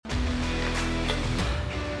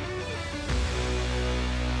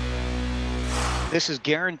This is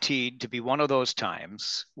guaranteed to be one of those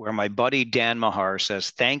times where my buddy Dan Mahar says,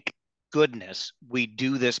 "Thank goodness we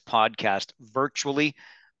do this podcast virtually.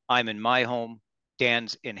 I'm in my home,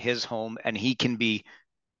 Dan's in his home, and he can be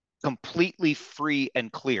completely free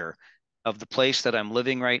and clear of the place that I'm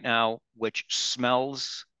living right now, which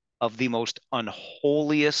smells of the most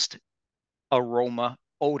unholiest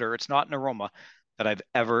odor. It's not an aroma that I've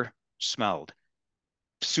ever smelled.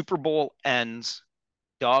 Super Bowl ends,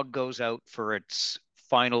 dog goes out for its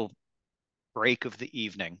final break of the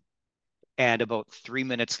evening. And about 3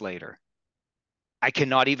 minutes later, I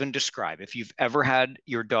cannot even describe if you've ever had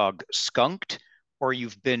your dog skunked or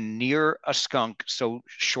you've been near a skunk. So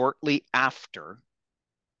shortly after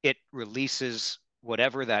it releases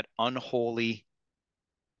whatever that unholy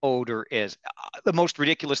odor is. The most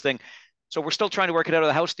ridiculous thing. So we're still trying to work it out of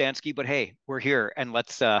the house, Dansky, but hey, we're here and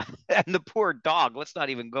let's and the poor dog, let's not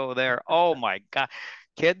even go there. Oh my God.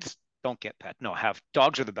 Kids, don't get pet. No, have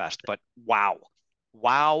dogs are the best, but wow.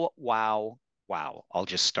 Wow, wow, wow. I'll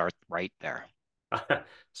just start right there.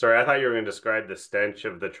 Sorry, I thought you were going to describe the stench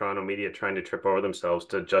of the Toronto media trying to trip over themselves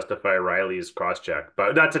to justify Riley's cross-check,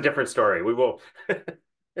 but that's a different story. We will.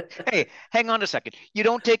 Hey, hang on a second. You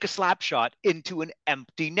don't take a slap shot into an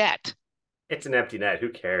empty net. It's an empty net. Who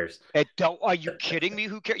cares? Are you kidding me?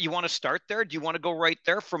 Who cares? You want to start there? Do you want to go right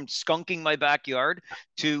there from skunking my backyard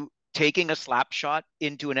to taking a slap shot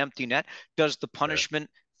into an empty net? Does the Yeah. punishment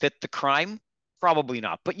fit the crime? Probably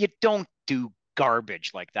not. But you don't do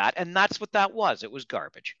garbage like that. And that's what that was. It was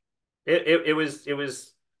garbage. It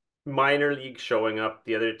was minor league showing up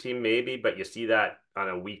the other team maybe, but you see that on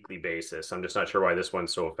a weekly basis. I'm just not sure why this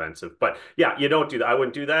one's so offensive. But yeah, you don't do that. I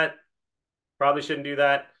wouldn't do that. Probably shouldn't do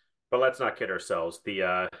that. But let's not kid ourselves.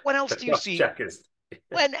 When else The do you cross see? check is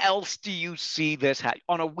When else do you see this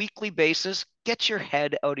on a weekly basis? Get your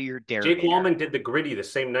head out of your Jake derriere. Wallman did the gritty the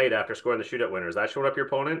same night after scoring the shootout winners. That showed up your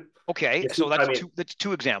opponent. Okay, You so see, I mean, that's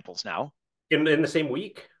two examples now. in the same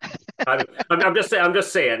week. I'm just saying. I'm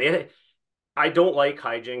just saying. I don't like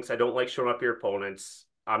hijinks. I don't like showing up your opponents.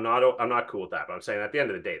 I'm not cool with that. But I'm saying at the end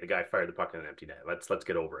of the day, the guy fired the puck in an empty net. Let's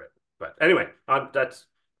get over it. But anyway, that's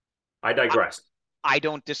I I, digress. I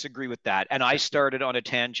don't disagree with that. And I started on a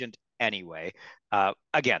tangent anyway.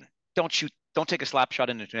 Again, don't take a slap shot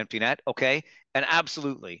into an empty net, okay? And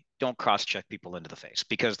absolutely don't cross check people into the face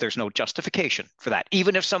because there's no justification for that.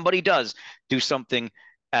 Even if somebody does do something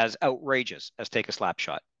as outrageous as take a slap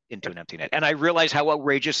shot into an empty net. And I realize how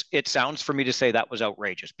outrageous it sounds for me to say that was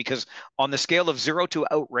outrageous because on the scale of 0 to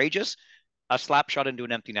outrageous, a slap shot into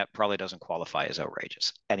an empty net probably doesn't qualify as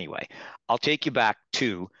outrageous. Anyway, I'll take you back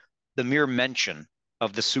to the mere mention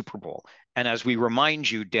of the Super Bowl. And as we remind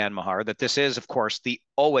you, Dan Mahar, that this is, of course, the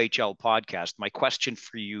OHL podcast, my question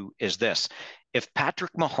for you is this. If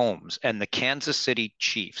Patrick Mahomes and the Kansas City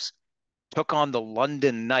Chiefs took on the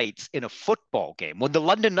London Knights in a football game, would the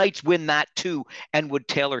London Knights win that too? And would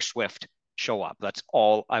Taylor Swift show up? That's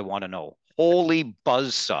all I want to know. Holy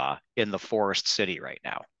buzzsaw in the Forest City right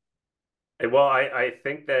now. Well, I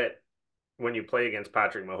think that when you play against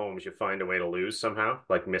Patrick Mahomes, you find a way to lose somehow,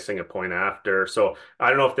 like missing a point after. So I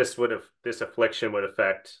don't know if this affliction would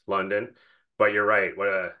affect London, but you're right.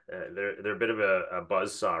 They're a bit of a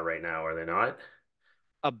buzz saw right now, are they not?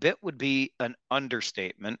 A bit would be an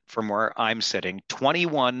understatement from where I'm sitting.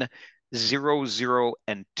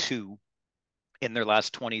 21-0-0-2 in their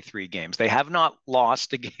last 23 games. They have not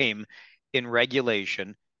lost a game in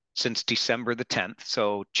regulation since December the 10th.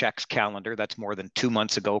 So checks calendar. That's more than 2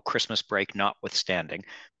 months ago, Christmas break notwithstanding.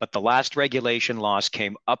 But the last regulation loss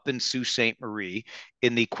came up in Sault Ste. Marie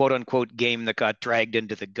in the quote unquote game that got dragged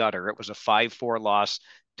into the gutter. It was a 5-4 loss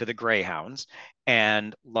to the Greyhounds,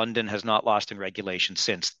 and London has not lost in regulation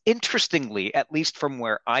since. Interestingly, at least from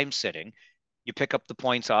where I'm sitting, you pick up the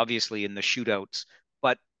points obviously in the shootouts,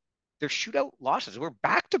 but their shootout losses were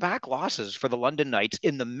back-to-back losses for the London Knights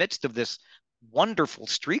in the midst of this wonderful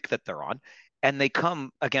streak that they're on. And they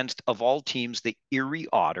come against, of all teams, the Erie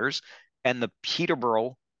Otters and the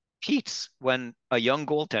Peterborough Petes when a young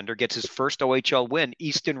goaltender gets his first OHL win.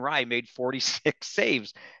 Easton Rye made 46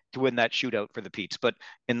 saves to win that shootout for the Petes, but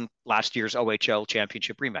in last year's OHL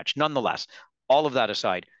championship rematch. Nonetheless, all of that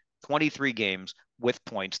aside, 23 games with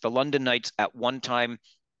points. The London Knights at one time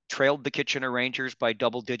trailed the Kitchener Rangers by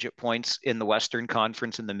double-digit points in the Western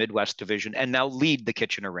Conference in the Midwest Division, and now lead the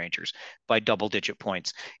Kitchener Rangers by double-digit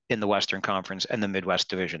points in the Western Conference and the Midwest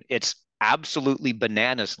Division. It's absolutely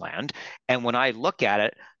bananas land. And when I look at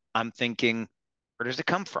it, I'm thinking, where does it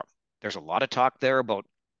come from? There's a lot of talk there about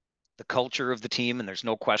the culture of the team, and there's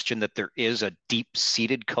no question that there is a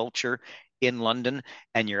deep-seated culture in London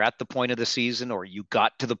and you're at the point of the season, or you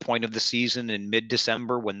got to the point of the season in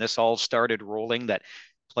mid-December when this all started rolling, that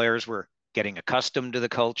players were getting accustomed to the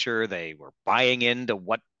culture, they were buying into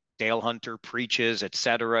what Dale Hunter preaches, et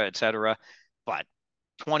cetera, et cetera. But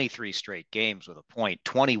 23 straight games with a point,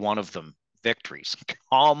 21 of them victories.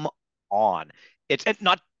 Come on. It's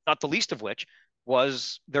not the least of which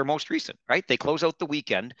was their most recent, right? They close out the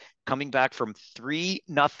weekend coming back from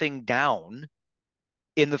 3-0 down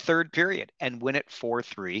in the third period and win it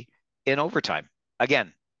 4-3 in overtime.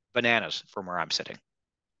 Again, bananas from where I'm sitting.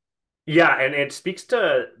 Yeah, and it speaks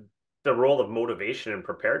to the role of motivation and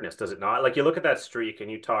preparedness, does it not? Like you look at that streak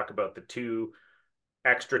and you talk about the two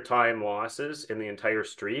extra time losses in the entire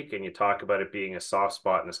streak, and you talk about it being a soft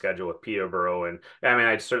spot in the schedule with Peterborough. And I mean,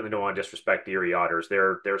 I certainly don't want to disrespect the Erie Otters.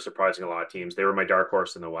 They're surprising a lot of teams. They were my dark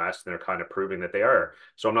horse in the West, and they're kind of proving that they are.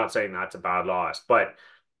 So I'm not saying that's a bad loss, but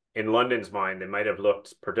in London's mind, they might have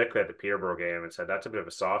looked, particularly at the Peterborough game, and said that's a bit of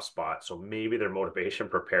a soft spot. So maybe their motivation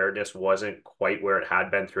preparedness wasn't quite where it had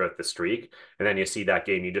been throughout the streak. And then you see that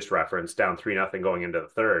game you just referenced, down 3-0 going into the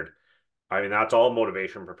third. I mean, that's all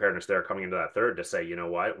motivation preparedness there coming into that third to say, you know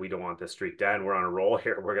what, we don't want this streak to end. We're on a roll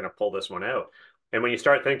here. We're going to pull this one out. And when you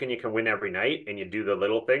start thinking you can win every night and you do the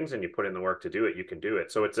little things and you put in the work to do it, you can do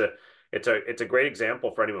it. So it's a great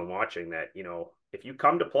example for anyone watching that, if you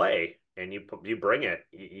come to play and you bring it,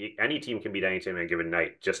 any team can beat any team on a given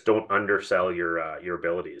night. Just don't undersell your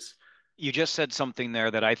abilities. You just said something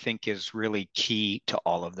there that I think is really key to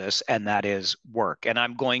all of this, and that is work. And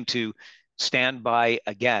I'm going to stand by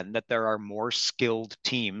again that there are more skilled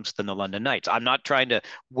teams than the London Knights. I'm not trying to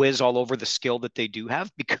whiz all over the skill that they do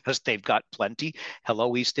have because they've got plenty.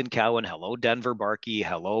 Hello, Easton Cowan. Hello, Denver Barkey.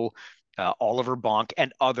 Hello, Oliver Bonk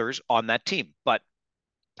and others on that team. But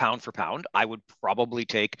pound for pound, I would probably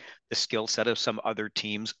take the skill set of some other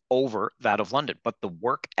teams over that of London. But the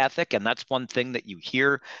work ethic, and that's one thing that you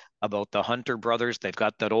hear about the Hunter brothers, they've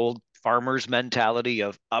got that old farmer's mentality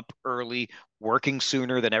of up early, working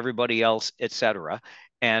sooner than everybody else, etc.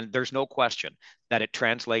 And there's no question that it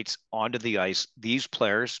translates onto the ice. These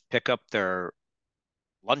players pick up their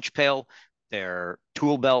lunch pail, their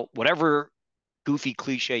tool belt, whatever goofy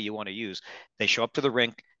cliche you want to use. They show up to the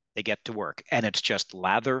rink, they get to work, and it's just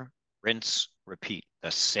lather, rinse, repeat. The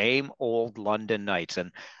same old London Knights.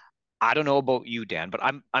 And I don't know about you, Dan, but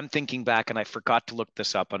I'm thinking back, and I forgot to look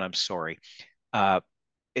this up, and I'm sorry. Uh,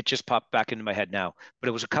 it just popped back into my head now, but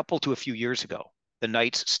it was a couple to a few years ago. The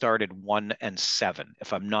Knights started 1-7,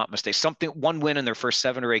 if I'm not mistaken. Something one win in their first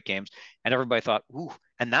 7 or 8 games, and everybody thought, ooh,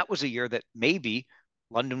 and that was a year that maybe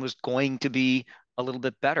London was going to be a little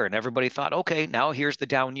bit better, and everybody thought, okay, now here's the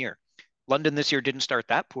down year. London this year didn't start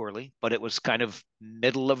that poorly, but it was kind of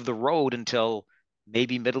middle of the road until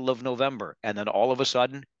maybe middle of November, and then all of a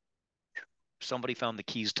sudden, somebody found the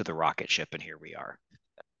keys to the rocket ship, and here we are.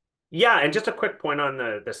 Yeah, and just a quick point on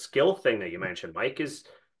the skill thing that you mentioned, Mike, is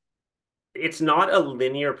it's not a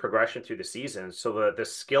linear progression through the season. So the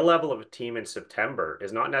skill level of a team in September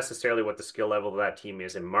is not necessarily what the skill level of that team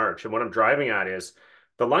is in March. And what I'm driving at is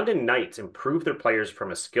the London Knights improve their players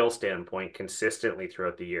from a skill standpoint consistently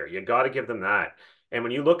throughout the year. You got to give them that. And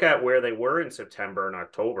when you look at where they were in September and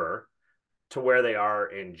October to where they are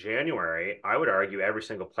in January, I would argue every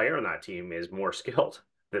single player on that team is more skilled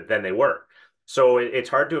than they were. So it's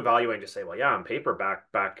hard to evaluate and just say, well, yeah, on paper,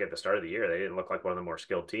 back at the start of the year, they didn't look like one of the more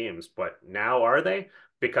skilled teams, but now are they?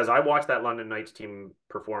 Because I watched that London Knights team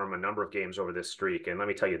perform a number of games over this streak, and let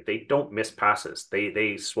me tell you, they don't miss passes.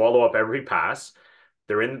 They swallow up every pass.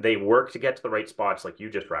 They work to get to the right spots, like you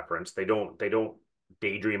just referenced. They don't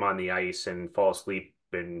daydream on the ice and fall asleep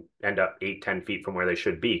and end up 8-10 feet from where they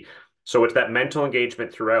should be. So it's that mental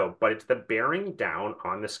engagement throughout, but it's the bearing down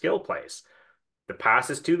on the skill plays. The pass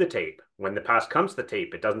is to the tape. When the pass comes to the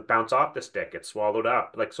tape, it doesn't bounce off the stick. It's swallowed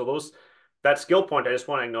up. Like, so that skill point, I just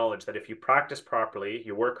want to acknowledge that if you practice properly,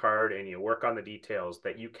 you work hard and you work on the details,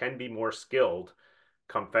 that you can be more skilled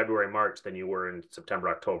come February, March than you were in September,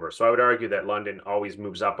 October. So I would argue that London always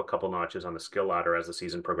moves up a couple notches on the skill ladder as the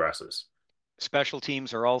season progresses. Special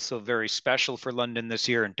teams are also very special for London this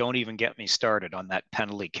year. And don't even get me started on that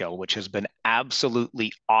penalty kill, which has been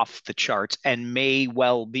absolutely off the charts and may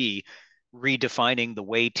well be redefining the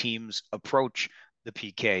way teams approach the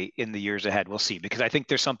PK in the years ahead. We'll see, because I think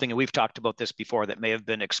there's something, and we've talked about this before, that may have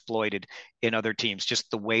been exploited in other teams, just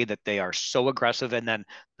the way that they are so aggressive. And then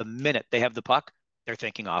the minute they have the puck, they're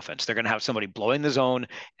thinking offense. They're going to have somebody blowing the zone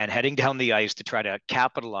and heading down the ice to try to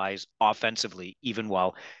capitalize offensively, even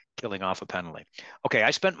while killing off a penalty. Okay,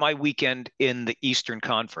 I spent my weekend in the Eastern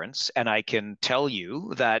Conference, and I can tell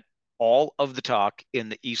you that all of the talk in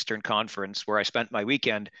the Eastern Conference where I spent my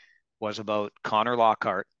weekend was about Connor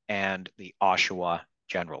Lockhart and the Oshawa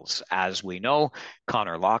Generals. As we know,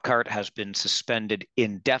 Connor Lockhart has been suspended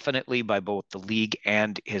indefinitely by both the league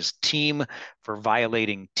and his team for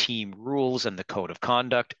violating team rules and the code of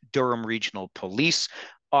conduct. Durham Regional Police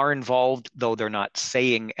are involved, though they're not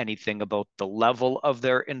saying anything about the level of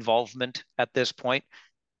their involvement at this point.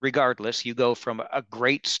 Regardless, you go from a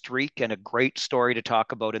great streak and a great story to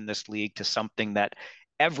talk about in this league to something that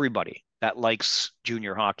everybody that likes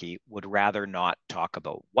junior hockey would rather not talk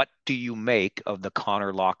about. What do you make of the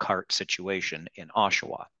Connor Lockhart situation in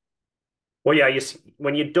Oshawa? Well, yeah, you see,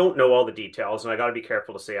 when you don't know all the details, and I got to be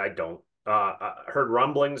careful to say I don't. I heard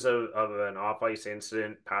rumblings of an off-ice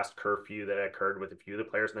incident past curfew that occurred with a few of the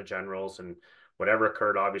players and the generals, and whatever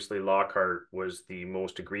occurred, obviously Lockhart was the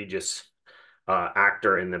most egregious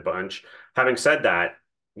actor in the bunch. Having said that,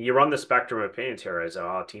 you run the spectrum of opinions here as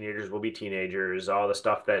teenagers will be teenagers, all the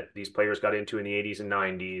stuff that these players got into in the 80s and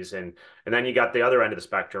 90s, and then you got the other end of the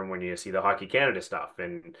spectrum when you see the Hockey Canada stuff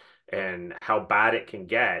and how bad it can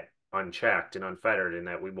get unchecked and unfettered, and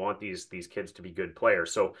that we want these kids to be good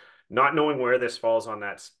players. So not knowing where this falls on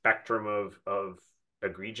that spectrum of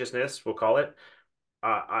egregiousness, we'll call it,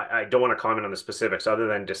 I don't want to comment on the specifics other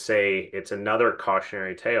than to say it's another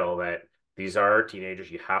cautionary tale that these are teenagers.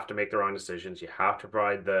 You have to make the wrong decisions. You have to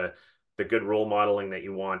provide the good role modeling that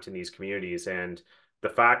you want in these communities. And the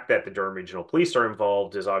fact that the Durham Regional Police are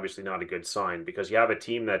involved is obviously not a good sign because you have a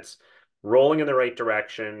team that's rolling in the right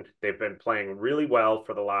direction. They've been playing really well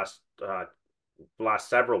for the last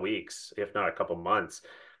several weeks, if not a couple months.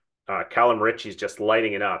 Callum Ritchie's just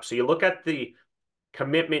lighting it up. So you look at the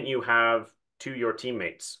commitment you have to your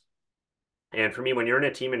teammates. And for me, when you're in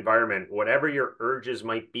a team environment, whatever your urges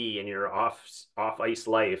might be in your off ice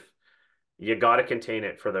life, you got to contain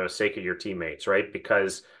it for the sake of your teammates, right?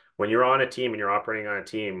 Because when you're on a team and you're operating on a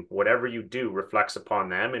team, whatever you do reflects upon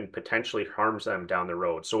them and potentially harms them down the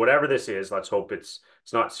road. So whatever this is, let's hope it's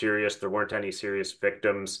not serious. There weren't any serious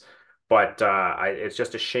victims, but it's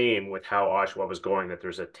just a shame with how Oshawa was going that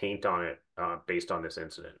there's a taint on it based on this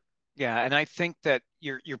incident. Yeah, and I think that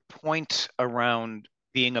your point around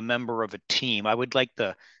being a member of a team, I would like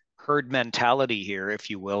the herd mentality here, if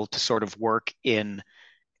you will, to sort of work in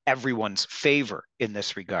everyone's favor in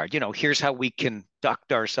this regard. Here's how we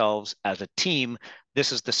conduct ourselves as a team.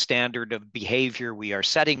 This is the standard of behavior we are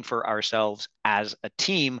setting for ourselves as a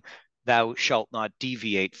team. Thou shalt not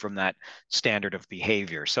deviate from that standard of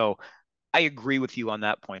behavior. So I agree with you on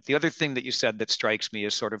that point. The other thing that you said that strikes me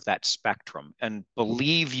is sort of that spectrum. And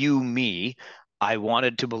believe you me, I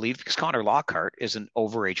wanted to believe because Connor Lockhart is an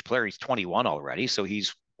overage player. He's 21 already, so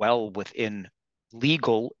he's well within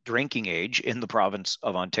legal drinking age in the province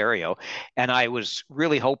of Ontario. And I was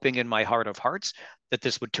really hoping in my heart of hearts that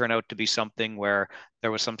this would turn out to be something where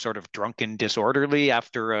there was some sort of drunken disorderly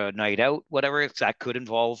after a night out, whatever. That could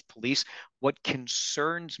involve police. What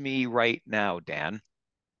concerns me right now, Dan,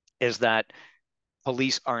 is that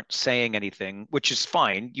police aren't saying anything, which is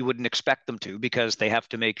fine. You wouldn't expect them to because they have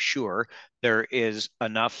to make sure there is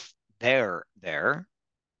enough there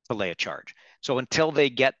to lay a charge. So until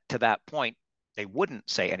they get to that point, they wouldn't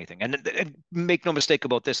say anything. And make no mistake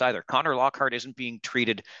about this either. Connor Lockhart isn't being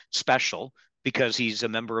treated special because he's a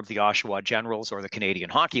member of the Oshawa Generals or the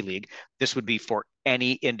Canadian Hockey League. This would be for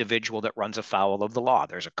any individual that runs afoul of the law.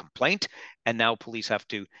 There's a complaint, and now police have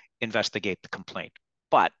to investigate the complaint.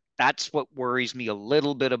 But that's what worries me a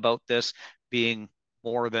little bit about this being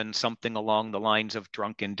more than something along the lines of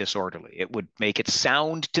drunken disorderly. It would make it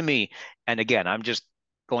sound to me, and again, I'm just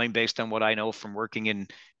going based on what I know from working in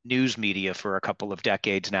news media for a couple of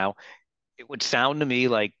decades now. It would sound to me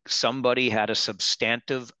like somebody had a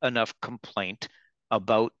substantive enough complaint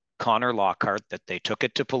about Connor Lockhart that they took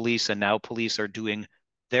it to police, and now police are doing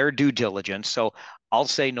their due diligence. So I'll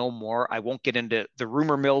say no more. I won't get into the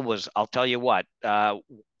rumor mill was, I'll tell you what,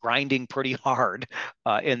 grinding pretty hard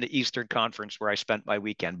in the Eastern Conference where I spent my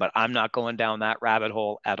weekend, but I'm not going down that rabbit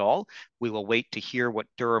hole at all. We will wait to hear what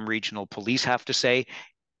Durham Regional Police have to say.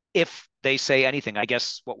 If they say anything, I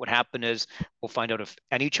guess what would happen is we'll find out if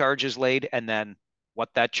any charge is laid and then what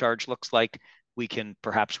that charge looks like. We can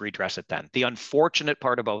perhaps redress it then. The unfortunate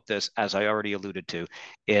part about this, as I already alluded to,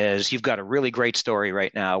 is you've got a really great story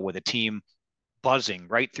right now with a team buzzing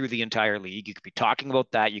right through the entire league. You could be talking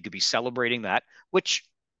about that. You could be celebrating that, which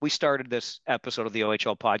we started this episode of the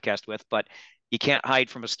OHL podcast with, but you can't hide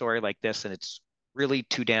from a story like this. And it's really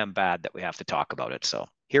too damn bad that we have to talk about it. So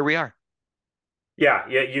here we are. Yeah,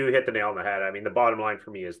 yeah, you hit the nail on the head. I mean, the bottom line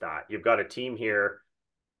for me is that you've got a team here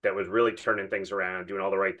that was really turning things around, doing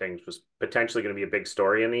all the right things, was potentially going to be a big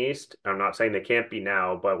story in the East. I'm not saying they can't be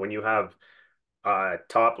now, but when you have a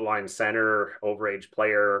top line center, overage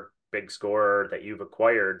player big scorer that you've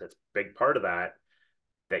acquired, that's a big part of that,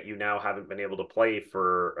 that you now haven't been able to play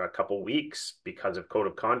for a couple weeks because of code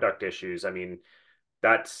of conduct issues. I mean,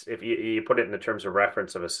 that's if you put it in the terms of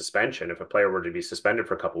reference of a suspension. If a player were to be suspended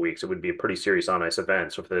for a couple weeks, it would be a pretty serious on ice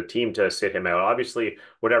event. So for the team to sit him out, obviously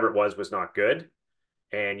whatever it was not good.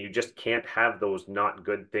 And you just can't have those not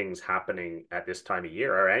good things happening at this time of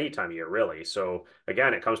year or any time of year, really. So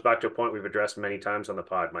again, it comes back to a point we've addressed many times on the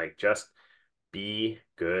pod, Mike. Just be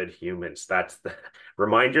good humans. That's the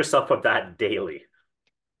remind yourself of that daily.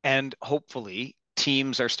 And hopefully,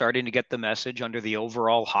 teams are starting to get the message under the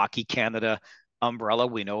overall Hockey Canada umbrella.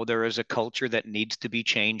 We know there is a culture that needs to be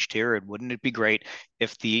changed here. And wouldn't it be great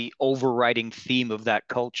if the overriding theme of that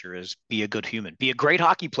culture is be a good human, be a great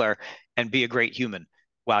hockey player, and be a great human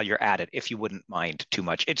while you're at it, if you wouldn't mind too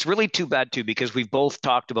much. It's really too bad, too, because we've both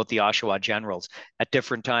talked about the Oshawa Generals at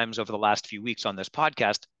different times over the last few weeks on this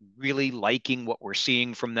podcast, really liking what we're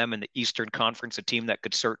seeing from them in the Eastern Conference, a team that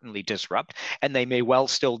could certainly disrupt, and they may well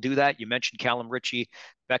still do that. You mentioned Callum Ritchie,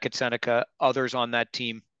 Beckett Seneca, others on that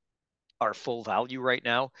team are full value right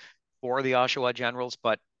now for the Oshawa Generals,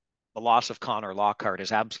 but the loss of Connor Lockhart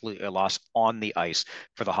is absolutely a loss on the ice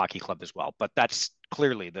for the hockey club as well. But that's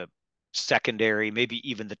clearly the secondary, maybe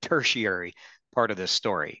even the tertiary part of this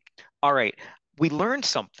story. All right. We learned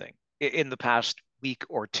something in the past week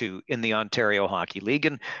or two in the Ontario Hockey League.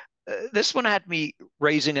 And this one had me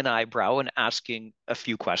raising an eyebrow and asking a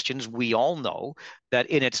few questions. We all know that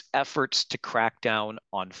in its efforts to crack down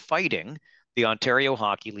on fighting, the Ontario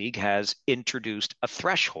Hockey League has introduced a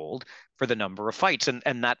threshold for the number of fights.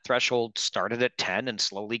 And that threshold started at 10 and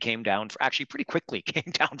slowly came down, actually pretty quickly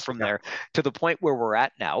came down from Yeah. there to the point where we're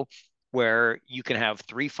at now, where you can have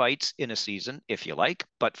 3 fights in a season if you like,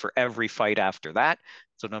 but for every fight after that,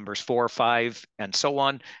 so numbers 4, 5, and so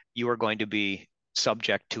on, you are going to be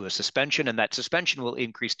subject to a suspension, and that suspension will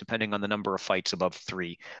increase depending on the number of fights above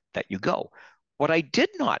 3 that you go. What I did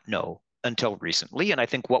not know until recently, and I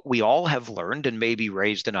think what we all have learned and maybe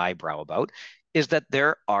raised an eyebrow about, is that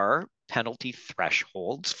there are penalty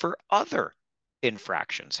thresholds for other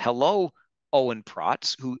infractions. Hello, Owen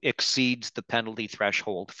Protz, who exceeds the penalty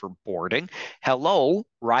threshold for boarding. Hello,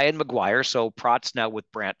 Ryan McGuire. So Protz now with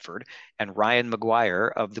Brantford, and Ryan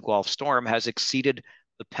McGuire of the Guelph Storm has exceeded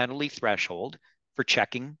the penalty threshold for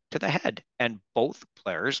checking to the head. And both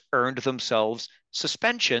players earned themselves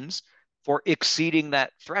suspensions for exceeding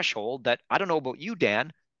that threshold that I don't know about you,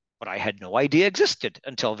 Dan, but I had no idea existed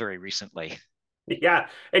until very recently. Yeah.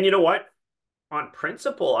 And you know what? On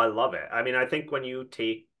principle, I love it. I mean, I think when you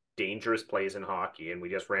take dangerous plays in hockey, and we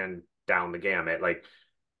just ran down the gamut, like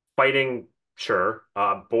fighting, sure,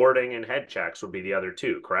 boarding and head checks would be the other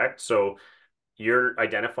two, correct? So you're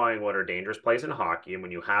identifying what are dangerous plays in hockey, and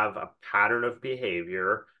when you have a pattern of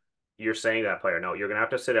behavior, you're saying to that player, no, you're going to have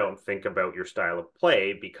to sit out and think about your style of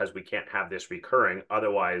play because we can't have this recurring.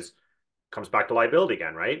 Otherwise, comes back to liability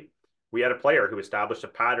again, right? We had a player who established a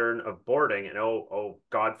pattern of boarding, and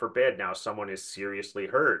God forbid, now someone is seriously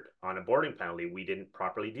hurt on a boarding penalty. We didn't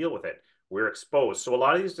properly deal with it. We're exposed. So a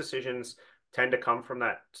lot of these decisions tend to come from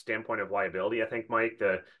that standpoint of liability. I think, Mike,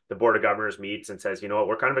 the board of governors meets and says, you know what,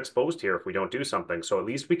 we're kind of exposed here if we don't do something. So at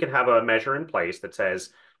least we can have a measure in place that says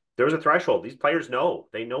there's a threshold. These players know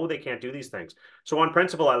they can't do these things. So on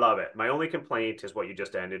principle, I love it. My only complaint is what you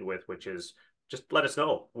just ended with, which is just let us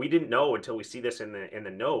know. We didn't know until we see this in the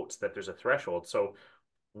notes that there's a threshold. So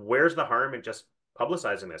where's the harm in just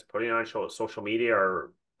publicizing this, putting it on social media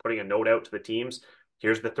or putting a note out to the teams?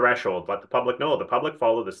 Here's the threshold. Let the public know. The public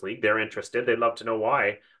follow this league. They're interested. They'd love to know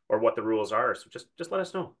why or what the rules are. So just let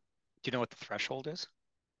us know. Do you know what the threshold is?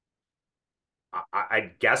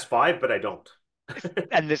 I guess 5, but I don't.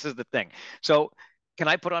 And this is the thing. So, can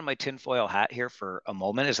I put on my tinfoil hat here for a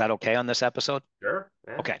moment? Is that okay on this episode? Sure.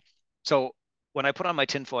 Yeah. Okay. So, when I put on my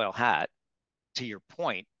tinfoil hat, to your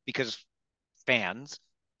point, because fans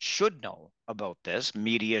should know about this,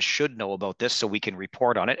 media should know about this so we can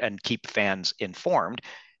report on it and keep fans informed.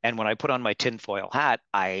 And when I put on my tinfoil hat,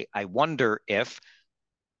 I wonder if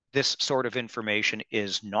this sort of information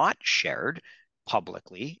is not shared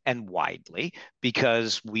publicly and widely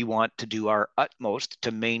because we want to do our utmost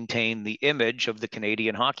to maintain the image of the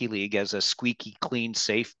Canadian Hockey League as a squeaky clean,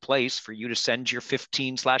 safe place for you to send your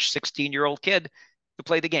 15/16-year-old kid to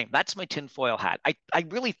play the game. That's my tinfoil hat. I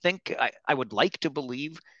really think I would like to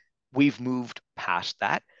believe we've moved past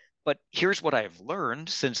that. But here's what I've learned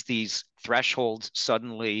since these thresholds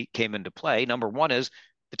suddenly came into play. Number one is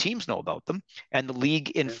the teams know about them, and the league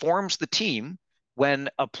informs the team when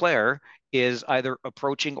a player is either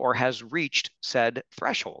approaching or has reached said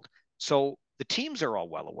threshold. So the teams are all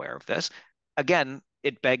well aware of this. Again,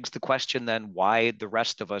 it begs the question then why the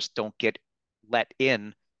rest of us don't get let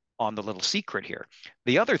in on the little secret here.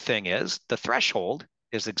 The other thing is the threshold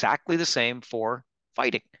is exactly the same for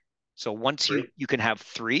fighting. So once you Three. you can have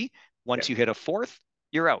three, Yeah. once you hit a fourth,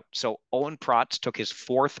 you're out. So Owen Protz took his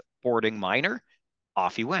fourth boarding minor,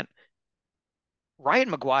 off he went.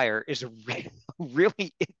 Ryan McGuire is a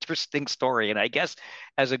really interesting story. And I guess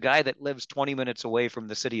as a guy that lives 20 minutes away from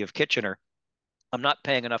the city of Kitchener, I'm not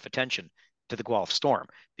paying enough attention to the Guelph Storm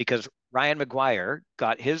because Ryan McGuire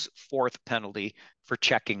got his fourth penalty for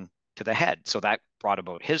checking to the head. So that brought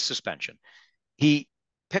about his suspension. He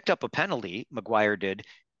picked up a penalty, McGuire did,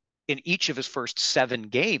 in each of his first 7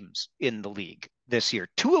 games in the league this year.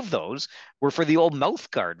 2 of those were for the old mouth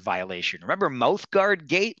guard violation. Remember mouth guard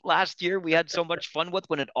gate last year? We had so much fun with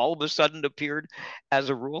when it all of a sudden appeared as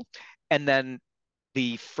a rule. And then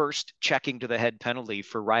the first checking to the head penalty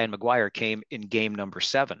for Ryan McGuire came in game number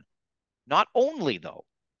 7. Not only, though,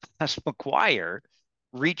 has McGuire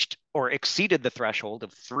reached or exceeded the threshold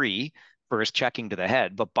of 3 for his checking to the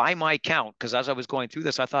head, but by my count, because as I was going through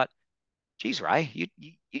this, I thought, geez, Rye,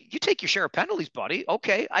 you take your share of penalties, buddy.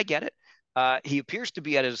 Okay, I get it. He appears to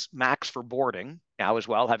be at his max for boarding now as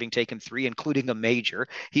well, having taken 3, including a major.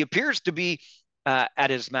 He appears to be at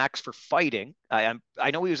his max for fighting.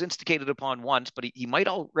 I know he was instigated upon once, but he might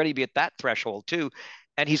already be at that threshold too.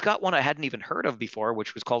 And he's got one I hadn't even heard of before,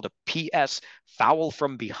 which was called a PS foul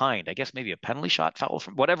from behind. I guess maybe a penalty shot foul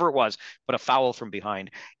from whatever it was, but a foul from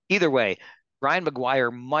behind. Either way, Ryan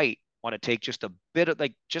McGuire might want to take just a bit of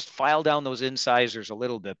like just file down those incisors a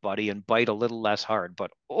little bit, buddy, and bite a little less hard.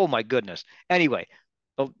 But oh my goodness. Anyway,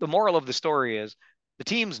 the moral of the story is the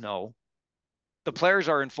teams know, the players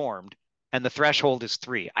are informed, and the threshold is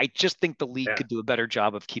 3. I just think the league Yeah. could do a better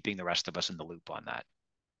job of keeping the rest of us in the loop on that.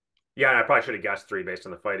 Yeah, and I probably should have guessed 3 based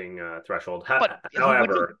on the fighting threshold. But who wouldn't?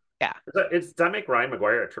 However, Yeah, does that make Ryan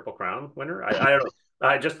McGuire a Triple Crown winner? I don't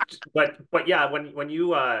know. But yeah, when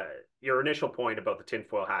you your initial point about the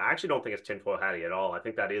tinfoil hat, I actually don't think it's tinfoil hatty at all. I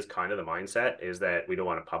think that is kind of the mindset is that we don't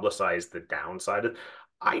want to publicize the downside.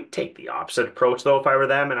 I'd take the opposite approach though if I were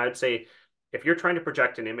them, and I'd say if you're trying to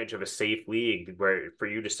project an image of a safe league where for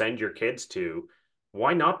you to send your kids to,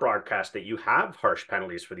 why not broadcast that you have harsh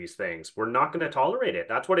penalties for these things? We're not going to tolerate it.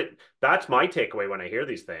 That's my takeaway when I hear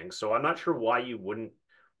these things. So I'm not sure why you wouldn't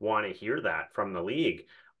want to hear that from the league.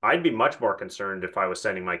 I'd be much more concerned if I was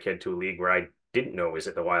sending my kid to a league where I didn't know, is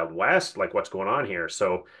it the Wild West? Like what's going on here?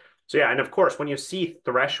 So yeah, and of course, when you see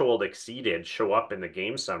threshold exceeded show up in the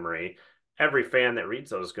game summary, every fan that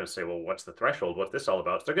reads those is going to say, well, what's the threshold? What's this all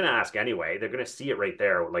about? So they're going to ask anyway. They're going to see it right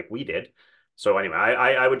there, like we did. So anyway,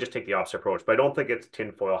 I would just take the opposite approach, but I don't think it's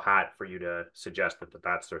tinfoil hat for you to suggest that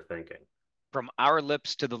that's their thinking. from our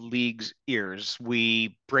lips to the league's ears,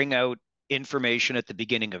 we bring out information at the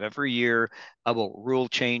beginning of every year about rule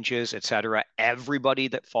changes, etc. Everybody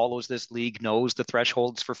that follows this league knows the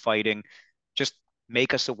thresholds for fighting. Just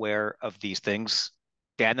make us aware of these things.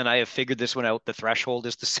 Dan and I have figured this one out. The threshold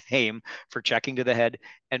is the same for checking to the head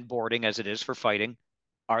and boarding as it is for fighting.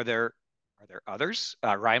 Are there are there others?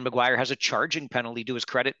 Ryan McGuire has a charging penalty to his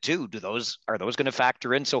credit too. Do those are those going to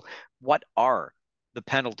factor in? So, what are the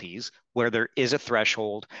penalties where there is a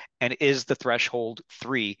threshold, and is the threshold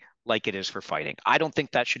 3 like it is for fighting? I don't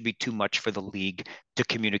think that should be too much for the league to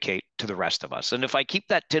communicate to the rest of us. And if I keep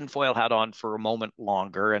that tinfoil hat on for a moment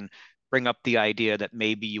longer and bring up the idea that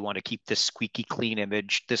maybe you want to keep this squeaky clean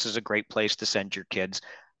image, this is a great place to send your kids.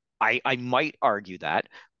 I might argue that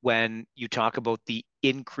when you talk about the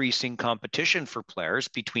increasing competition for players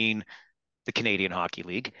between the Canadian Hockey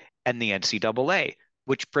League and the NCAA,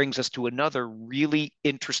 which brings us to another really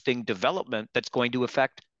interesting development that's going to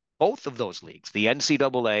affect both of those leagues, the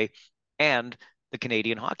NCAA and the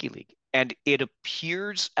Canadian Hockey League. And it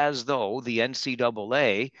appears as though the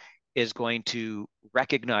NCAA is going to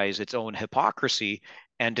recognize its own hypocrisy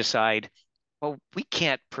and decide, well, we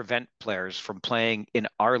can't prevent players from playing in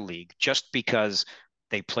our league just because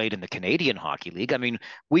they played in the Canadian Hockey League. I mean,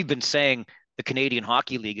 we've been saying the Canadian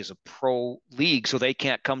Hockey League is a pro league, so they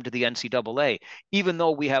can't come to the NCAA, even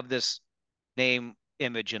though we have this name,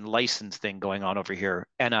 image, and license thing going on over here,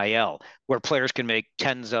 NIL, where players can make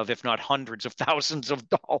tens of, if not hundreds of thousands of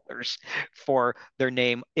dollars for their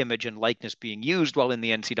name, image, and likeness being used while in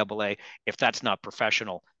the NCAA. If that's not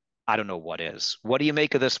professional, I don't know what is. What do you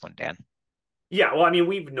make of this one, Dan? Yeah, well, I mean,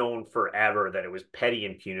 we've known forever that it was petty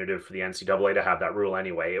and punitive for the NCAA to have that rule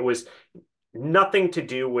anyway. It was nothing to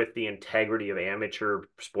do with the integrity of amateur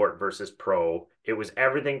sport versus pro. It was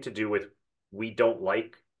everything to do with we don't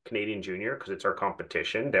like Canadian junior because it's our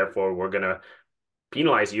competition. Therefore, we're going to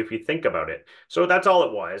penalize you if you think about it. So that's all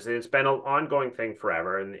it was. And it's been an ongoing thing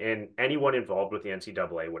forever. And anyone involved with the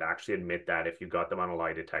NCAA would actually admit that if you got them on a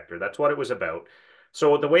lie detector. That's what it was about.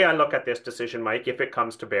 So the way I look at this decision, Mike, if it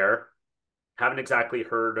comes to bear, haven't exactly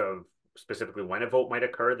heard of specifically when a vote might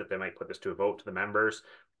occur, that they might put this to a vote to the members.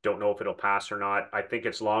 Don't know if it'll pass or not. I think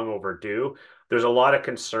it's long overdue. There's a lot of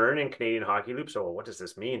concern in Canadian Hockey Loop. So what does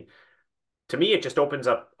this mean? To me, it just opens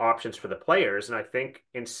up options for the players. And I think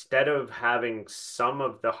instead of having some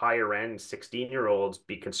of the higher end 16-year-olds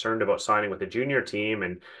be concerned about signing with the junior team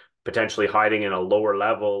and potentially hiding in a lower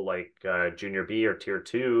level like junior B or tier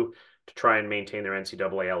two to try and maintain their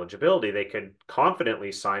NCAA eligibility, they could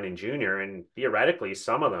confidently sign in junior. And theoretically,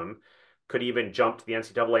 some of them could even jump to the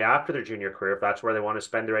NCAA after their junior career if that's where they want to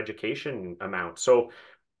spend their education amount. So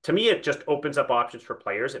to me, it just opens up options for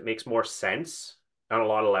players. It makes more sense on a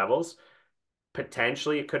lot of levels.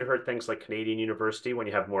 Potentially, it could hurt things like Canadian University when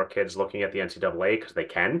you have more kids looking at the NCAA because they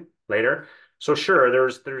can later. So sure,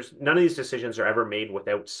 there's none of these decisions are ever made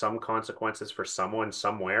without some consequences for someone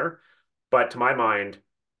somewhere. But to my mind,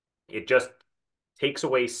 it just takes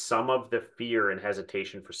away some of the fear and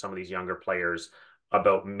hesitation for some of these younger players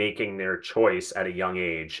about making their choice at a young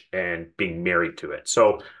age and being married to it.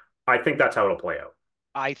 So I think that's how it'll play out.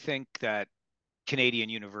 I think that Canadian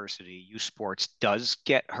University U Sports does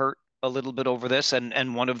get hurt a little bit over this,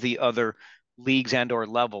 and one of the other leagues and or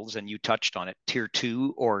levels, and you touched on it, tier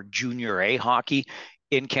two or junior A hockey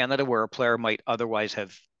in Canada, where a player might otherwise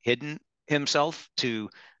have hidden himself to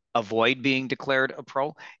avoid being declared a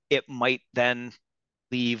pro, it might then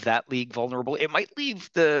leave that league vulnerable. It might leave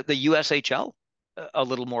the USHL a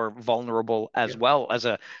little more vulnerable as Yeah. well as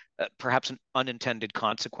a perhaps an unintended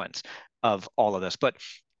consequence of all of this. But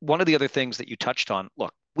one of the other things that you touched on,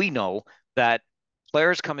 look, we know that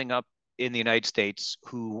players coming up in the United States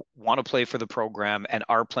who want to play for the program and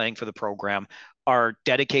are playing for the program are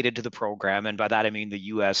dedicated to the program, and by that I mean the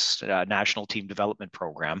U.S. National Team Development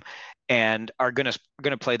Program, and are going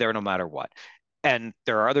to play there no matter what. And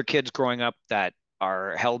there are other kids growing up that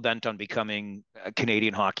are hell bent on becoming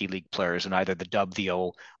Canadian Hockey League players in either the W, the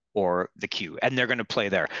O, or the Q, and they're going to play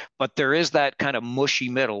there. But there is that kind of mushy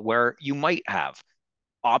middle where you might have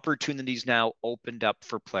opportunities now opened up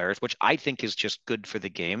for players, which I think is just good for the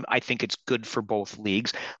game. I think it's good for both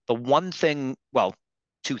leagues. The one thing, well,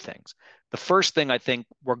 two things. The first thing I think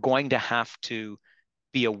we're going to have to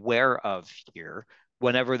be aware of here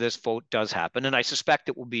whenever this vote does happen, and I suspect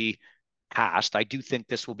it will be passed. I do think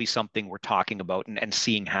this will be something we're talking about and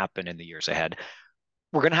seeing happen in the years ahead.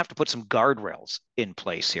 We're going to have to put some guardrails in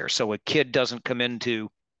place here. So a kid doesn't come into,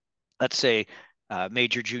 let's say,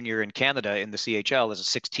 major junior in Canada in the CHL as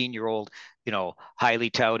a 16-year-old, highly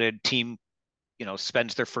touted team,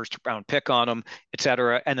 spends their first round pick on them, et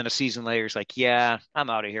cetera. And then a season later is like, yeah, I'm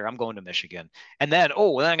out of here. I'm going to Michigan. And then,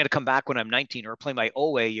 oh, well, I'm going to come back when I'm 19 or play my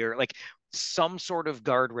OA year. Like some sort of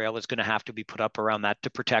guardrail is going to have to be put up around that to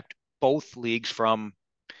protect both leagues from,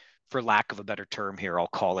 for lack of a better term here, I'll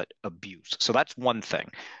call it abuse. So that's one thing.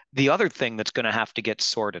 The other thing that's going to have to get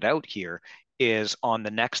sorted out here is on the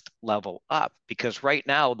next level up, because right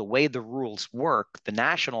now, the way the rules work, the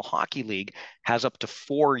National Hockey League has up to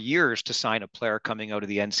 4 years to sign a player coming out of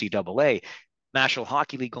the NCAA. National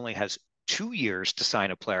Hockey League only has 2 years to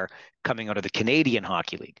sign a player coming out of the Canadian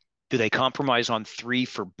Hockey League. Do they compromise on 3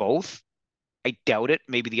 for both? I doubt it.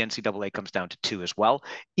 Maybe the NCAA comes down to 2 as well.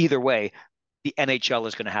 Either way, the NHL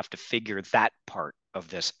is going to have to figure that part of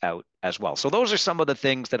this out as well. So those are some of the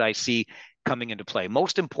things that I see coming into play.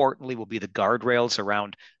 Most importantly will be the guardrails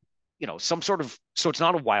around, some sort of, so it's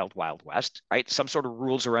not a wild, wild west, right? Some sort of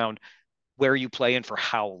rules around where you play and for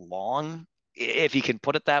how long, if you can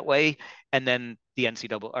put it that way. And then the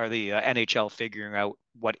NCAA or the NHL figuring out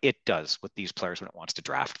what it does with these players when it wants to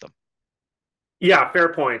draft them. Yeah,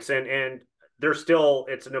 fair points. And there's still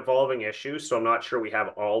it's an evolving issue, so I'm not sure we have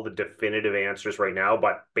all the definitive answers right now,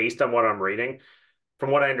 but based on what I'm reading,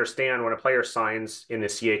 from what I understand, when a player signs in the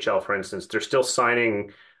CHL, for instance, they're still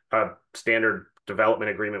signing a standard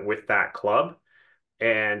development agreement with that club,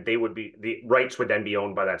 and the rights would then be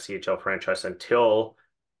owned by that CHL franchise until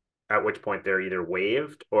at which point they're either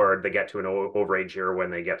waived or they get to an overage year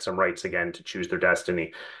when they get some rights again to choose their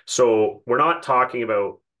destiny. So we're not talking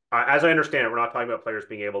about, as I understand it, we're not talking about players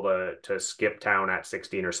being able to skip town at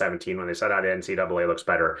 16 or 17 when they said that NCAA looks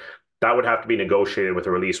better. That would have to be negotiated with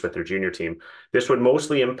a release with their junior team. This would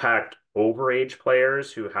mostly impact overage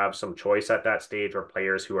players who have some choice at that stage, or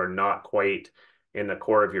players who are not quite in the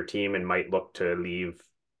core of your team and might look to leave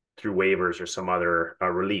through waivers or some other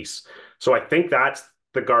release. So I think that's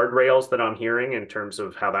the guardrails that I'm hearing in terms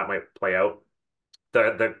of how that might play out.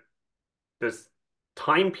 The this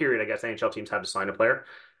time period, I guess NHL teams have to sign a player.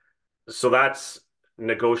 So that's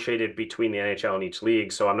negotiated between the NHL and each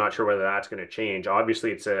league. So I'm not sure whether that's going to change.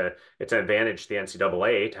 Obviously, it's an advantage to the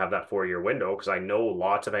NCAA to have that 4 year window because I know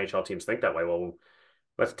lots of NHL teams think that way. Well,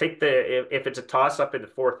 let's take if it's a toss up in the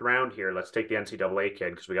fourth round here, let's take the NCAA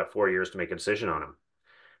kid because we got 4 years to make a decision on him.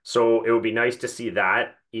 So it would be nice to see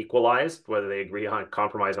that equalized, whether they agree on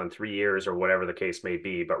compromise on 3 years or whatever the case may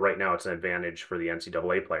be. But right now, it's an advantage for the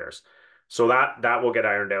NCAA players. So that will get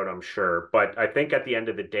ironed out, I'm sure. But I think at the end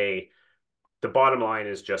of the day, the bottom line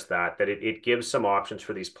is just that it gives some options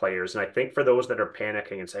for these players. And I think for those that are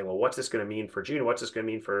panicking and saying, well, what's this going to mean for June? What's this going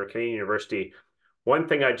to mean for Canadian University? One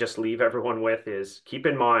thing I just leave everyone with is keep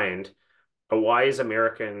in mind a wise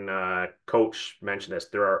American coach mentioned this.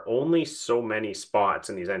 There are only so many spots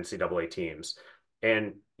in these NCAA teams.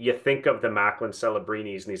 And you think of the Macklin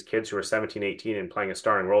Celebrinis and these kids who are 17, 18 and playing a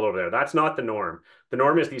starring role over there. That's not the norm. The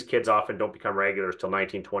norm is these kids often don't become regulars till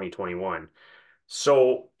 19, 20, 21.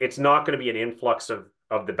 So it's not going to be an influx of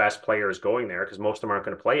the best players going there because most of them aren't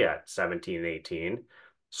going to play at 17 and 18.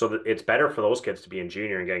 So that it's better for those kids to be in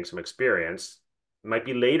junior and getting some experience. It might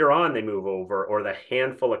be later on they move over, or the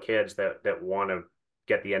handful of kids that want to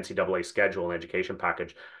get the NCAA schedule and education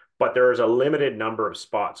package. But there's a limited number of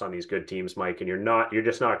spots on these good teams, Mike, and you're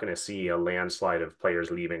just not going to see a landslide of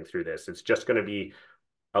players leaving through this. It's just going to be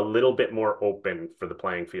a little bit more open for the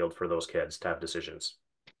playing field for those kids to have decisions.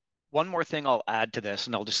 One more thing I'll add to this,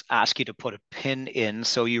 and I'll just ask you to put a pin in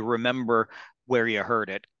so you remember where you heard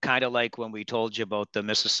it. Kind of like when we told you about the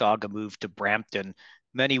Mississauga move to Brampton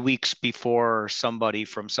many weeks before somebody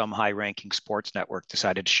from some high ranking sports network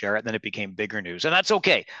decided to share it. And then it became bigger news. And that's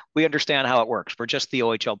okay. We understand how it works. We're just the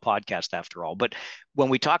OHL podcast after all. But when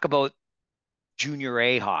we talk about junior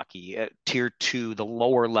A hockey at tier two, the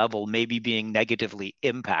lower level, maybe being negatively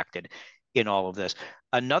impacted in all of this.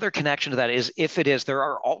 Another connection to that is if it is, there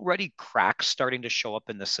are already cracks starting to show up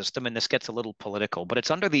in the system, and this gets a little political, but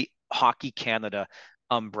it's under the Hockey Canada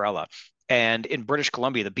umbrella. And in British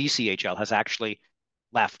Columbia, the BCHL has actually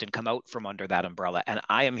left and come out from under that umbrella. And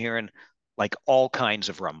I am hearing like all kinds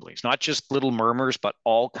of rumblings, not just little murmurs, but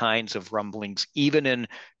all kinds of rumblings, even in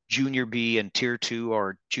junior B and tier two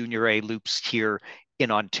or junior A loops here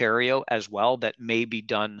in Ontario as well, that may be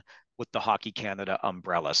done with the Hockey Canada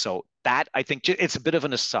umbrella. So that I think it's a bit of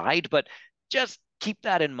an aside, but just keep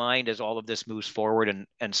that in mind as all of this moves forward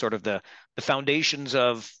and sort of the foundations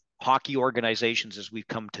of hockey organizations as we've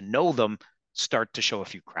come to know them start to show a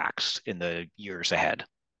few cracks in the years ahead.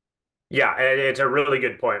 Yeah, and it's a really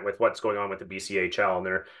good point with what's going on with the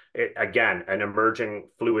BCHL, and again, an emerging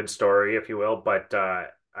fluid story, if you will. But I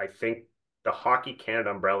think the Hockey Canada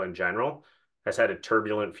umbrella in general has had a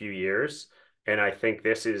turbulent few years, and I think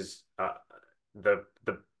this is the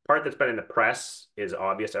part that's been in the press is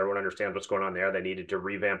obvious. Everyone understands what's going on there. They needed to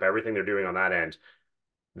revamp everything they're doing on that end.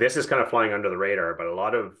 This is kind of flying under the radar, but a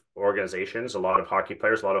lot of organizations, a lot of hockey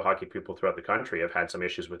players, a lot of hockey people throughout the country have had some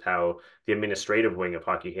issues with how the administrative wing of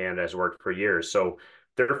Hockey Canada has worked for years. So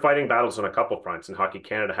they're fighting battles on a couple fronts, and Hockey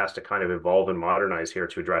Canada has to kind of evolve and modernize here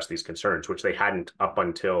to address these concerns, which they hadn't up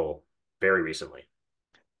until very recently.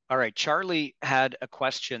 All right, Charlie had a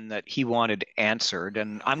question that he wanted answered,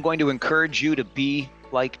 and I'm going to encourage you to be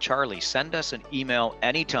like Charlie. Send us an email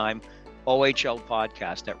anytime,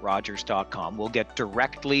 ohlpodcast@rogers.com. We'll get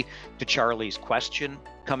directly to Charlie's question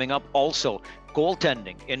coming up. Also,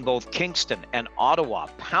 goaltending in both Kingston and Ottawa,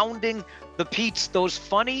 pounding the Petes, those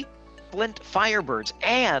funny Flint Firebirds,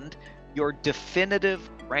 and your definitive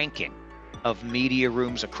ranking of media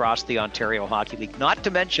rooms across the Ontario Hockey League, not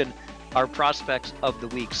to mention our prospects of the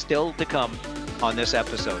week still to come on this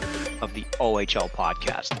episode of the OHL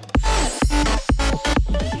podcast.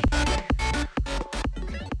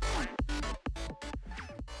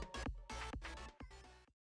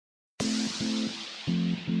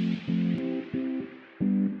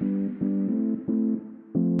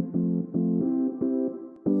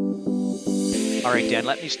 All right, Dan,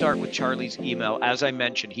 let me start with Charlie's email. As I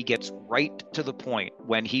mentioned, he gets right to the point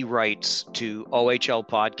when he writes to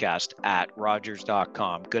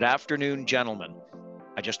ohlpodcast@rogers.com. Good afternoon, gentlemen.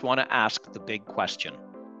 I just want to ask the big question.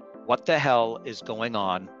 What the hell is going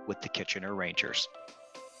on with the Kitchener Rangers?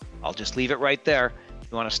 I'll just leave it right there.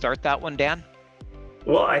 You want to start that one, Dan?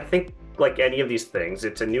 Well, I think like any of these things,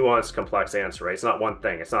 it's a nuanced, complex answer, right? It's not one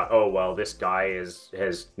thing. It's not, oh, well, this guy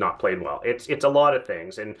has not played well. It's a lot of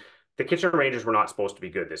things. And the Kitchener Rangers were not supposed to be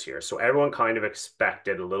good this year. So everyone kind of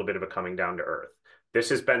expected a little bit of a coming down to earth. This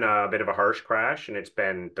has been a bit of a harsh crash, and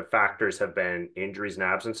the factors have been injuries and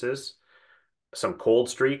absences. some cold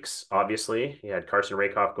streaks, obviously. You had Carson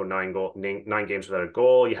Rakoff go 9 games without a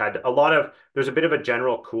goal. You had a lot of, there's a bit of a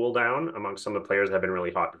general cool down among some of the players that have been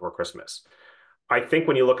really hot before Christmas. I think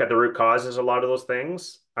when you look at the root causes, a lot of those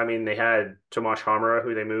things, I mean, they had Tomas Hamara,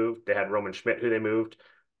 who they moved. They had Roman Schmidt, who they moved.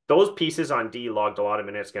 Those pieces on D logged a lot of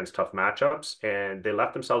minutes against tough matchups, and they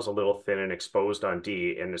left themselves a little thin and exposed on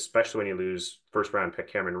D. And especially when you lose first round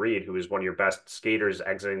pick Cameron Reed, who is one of your best skaters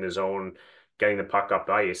exiting the zone, getting the puck up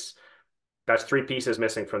ice. That's three pieces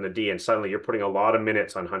missing from the D, and suddenly you're putting a lot of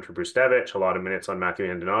minutes on Hunter Brustevich, a lot of minutes on Matthew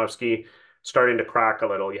Andonovski, starting to crack a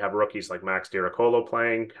little. You have rookies like Max Diracolo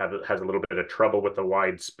playing, has a little bit of trouble with the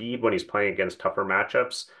wide speed when he's playing against tougher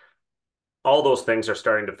matchups. All those things are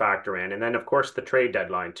starting to factor in. And then, of course, the trade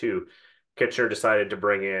deadline, too. Kitchener decided to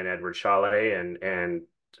bring in Edward Chalet and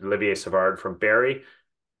Olivier Savard from Barrie.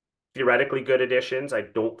 Theoretically good additions. I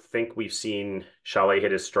don't think we've seen Chalet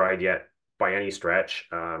hit his stride yet by any stretch.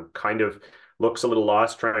 Kind of looks a little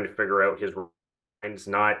lost trying to figure out his lines.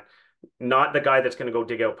 Not the guy that's going to go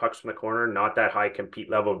dig out pucks from the corner, not that high compete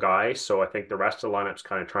level guy. So I think the rest of the lineup's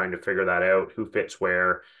kind of trying to figure that out, who fits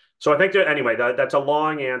where. So I think anyway, that's a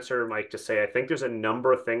long answer, Mike, to say I think there's a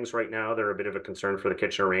number of things right now that are a bit of a concern for the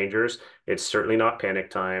Kitchener Rangers. It's certainly not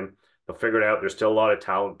panic time. They'll figure it out. There's still a lot of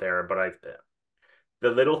talent there, but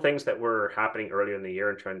the little things that were happening earlier in the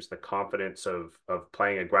year in terms of the confidence of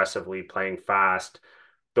playing aggressively, playing fast,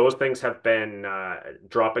 those things have been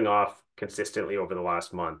dropping off consistently over the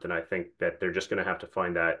last month, and I think that they're just going to have to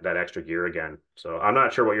find that extra gear again. So I'm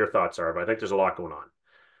not sure what your thoughts are, but I think there's a lot going on.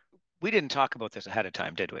 We didn't talk about this ahead of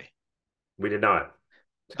time, did we? We did not.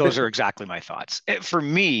 Those are exactly my thoughts. For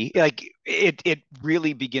me, like it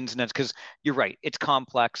really begins and ends because you're right. It's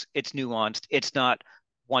complex, it's nuanced, it's not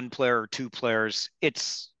one player or two players.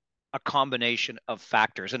 It's a combination of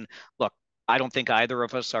factors. And look, I don't think either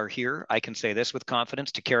of us are here. I can say this with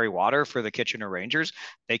confidence to carry water for the Kitchener Rangers.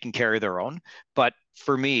 They can carry their own. But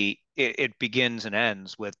for me, it begins and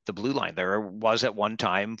ends with the blue line. There was at one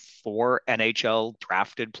time four NHL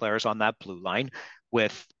drafted players on that blue line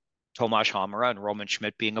with Tomas Hamara and Roman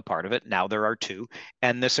Schmidt being a part of it. Now there are two.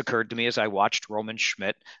 And this occurred to me as I watched Roman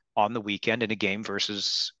Schmidt on the weekend in a game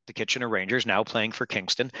versus the Kitchener Rangers, now playing for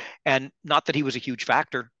Kingston. And not that he was a huge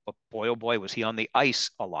factor, but boy, oh boy, was he on the ice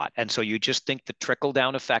a lot. And so you just think the trickle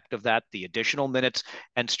down effect of that, the additional minutes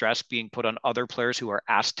and stress being put on other players who are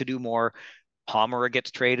asked to do more. Hamara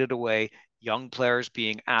gets traded away, young players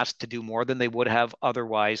being asked to do more than they would have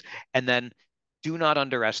otherwise. And then do not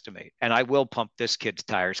underestimate, and I will pump this kid's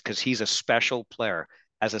tires because he's a special player.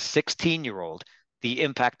 As a 16-year-old, the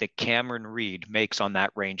impact that Cameron Reed makes on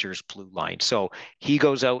that Rangers blue line. So he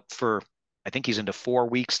goes out for, I think he's into 4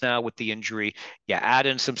 weeks now with the injury. Yeah, add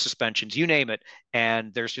in some suspensions, you name it.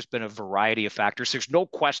 And there's just been a variety of factors. There's no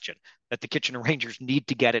question that the Kitchener Rangers need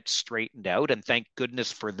to get it straightened out. And thank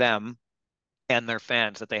goodness for them and their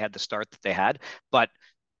fans that they had the start that they had. But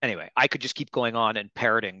anyway, I could just keep going on and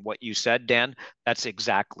parroting what you said, Dan. That's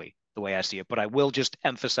exactly the way I see it. But I will just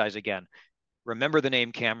emphasize again, remember the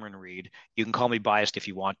name Cameron Reed. You can call me biased if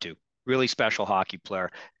you want to. Really special hockey player.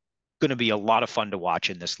 Going to be a lot of fun to watch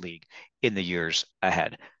in this league in the years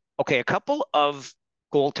ahead. Okay, a couple of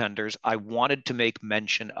goaltenders I wanted to make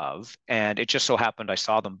mention of, and it just so happened I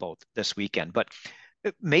saw them both this weekend. But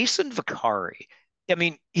Mason Vicari, I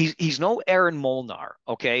mean, he's no Aaron Molnar,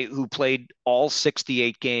 okay, who played all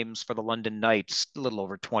 68 games for the London Knights a little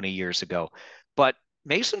over 20 years ago. But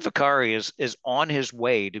Mason Vicari is on his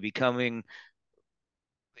way to becoming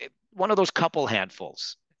one of those couple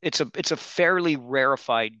handfuls. It's a fairly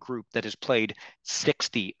rarefied group that has played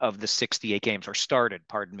 60 of the 68 games, or started,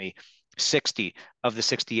 pardon me, 60 of the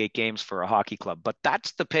 68 games for a hockey club. But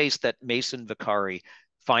that's the pace that Mason Vicari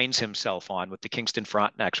finds himself on with the Kingston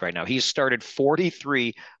Frontenacs right now. He's started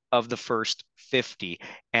 43 of the first 50.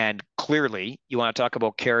 And clearly, you want to talk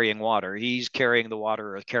about carrying water. He's carrying the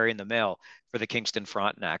water or carrying the mail for the Kingston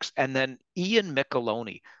Frontenacs. And then Ian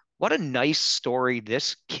Micheloni. What a nice story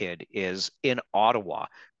this kid is in Ottawa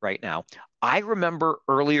right now. I remember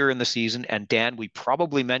earlier in the season, and Dan, we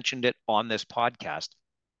probably mentioned it on this podcast,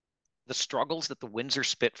 the struggles that the Windsor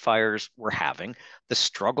Spitfires were having, the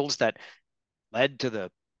struggles that led to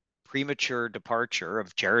the premature departure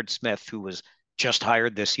of Jared Smith, who was just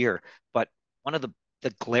hired this year. But one of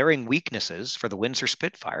the glaring weaknesses for the Windsor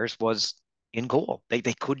Spitfires was in goal. They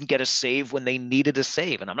couldn't get a save when they needed a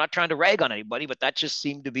save. And I'm not trying to rag on anybody, but that just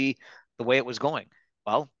seemed to be the way it was going.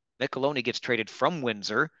 Well, Micheloni gets traded from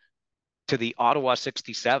Windsor to the Ottawa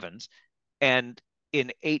 67s. And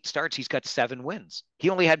in 8 starts, he's got 7 wins. He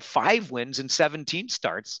only had 5 wins in 17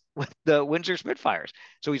 starts with the Windsor Spitfires.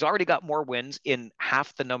 So he's already got more wins in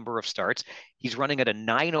half the number of starts. He's running at a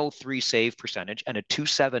 903 save percentage and a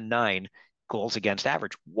 279 goals against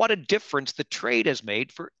average. What a difference the trade has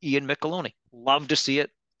made for Ian Micheloni. Love to see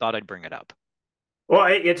it. Thought I'd bring it up. Well,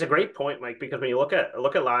 it's a great point, Mike, because when you look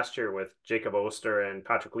at last year with Jacob Oster and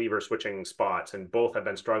Patrick Lever switching spots, and both have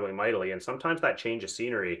been struggling mightily, and sometimes that change of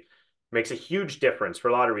scenery makes a huge difference for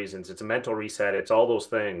a lot of reasons. It's a mental reset, it's all those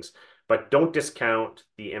things, but don't discount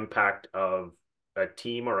the impact of a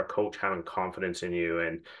team or a coach having confidence in you,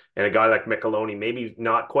 and a guy like Micheloni maybe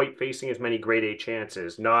not quite facing as many grade A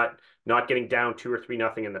chances, not getting down 2 or 3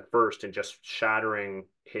 nothing in the first and just shattering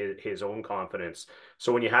his own confidence.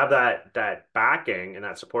 So when you have that backing and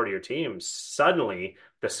that support of your team, suddenly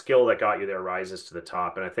the skill that got you there rises to the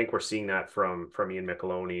top. And I think we're seeing that from Ian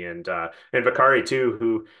Micheloni and Vicari too,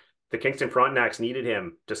 who the Kingston Frontenacs needed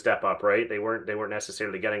him to step up, right? They weren't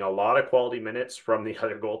necessarily getting a lot of quality minutes from the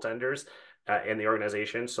other goaltenders in the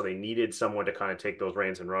organization, so they needed someone to kind of take those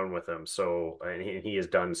reins and run with them. So and he has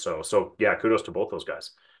done so. So yeah, kudos to both those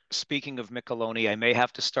guys. Speaking of Micheloni, I may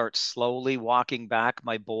have to start slowly walking back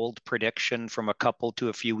my bold prediction from a couple to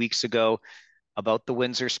a few weeks ago about the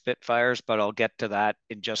Windsor Spitfires, but I'll get to that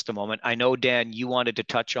in just a moment. I know, Dan, you wanted to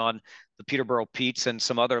touch on the Peterborough Petes and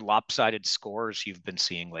some other lopsided scores you've been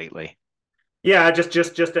seeing lately. Yeah,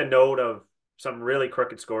 just a note of some really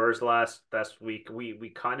crooked scores last week.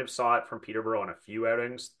 We kind of saw it from Peterborough in a few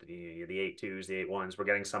outings. The 8-2s, the 8-1s. We're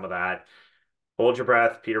getting some of that. Hold your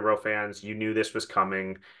breath, Peterborough fans. You knew this was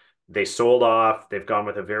coming. They sold off. They've gone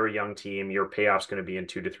with a very young team. Your payoff's going to be in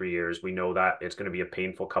 2 to 3 years. We know that it's going to be a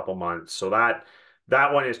painful couple months. So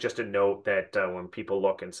that one is just a note that when people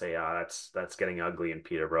look and say, "Ah, that's getting ugly in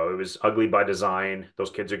Peterborough," it was ugly by design.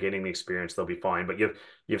 Those kids are getting the experience; they'll be fine. But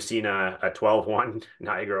you've seen a 12-1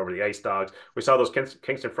 Niagara over the Ice Dogs. We saw those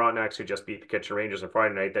Kingston Frontenacs who just beat the Kitchen Rangers on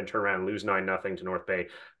Friday night, then turn around and lose 9-0 to North Bay.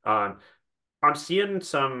 I'm seeing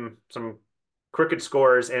some crooked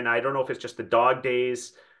scores, and I don't know if it's just the dog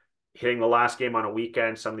days hitting the last game on a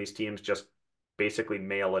weekend. Some of these teams just basically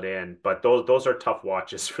mail it in, but those are tough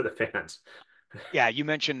watches for the fans. Yeah, you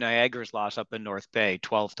mentioned Niagara's loss up in North Bay,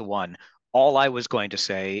 12-1. All I was going to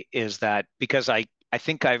say is that because I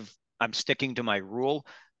think I'm sticking to my rule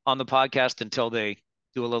on the podcast until they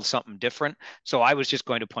do a little something different. So I was just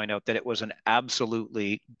going to point out that it was an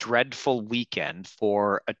absolutely dreadful weekend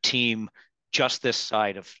for a team just this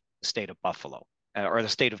side of the state of Buffalo. Or the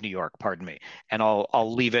state of New York, pardon me, and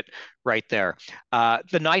I'll leave it right there.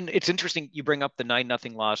 The nine. It's interesting you bring up the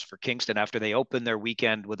 9-0 loss for Kingston after they opened their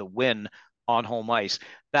weekend with a win on home ice.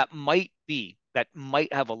 That might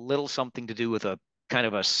have a little something to do with a kind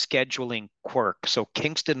of a scheduling quirk. So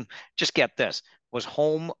Kingston, just get this, was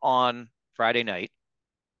home on Friday night,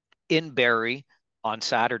 in Barrie on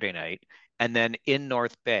Saturday night, and then in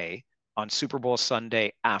North Bay on Super Bowl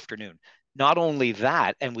Sunday afternoon. Not only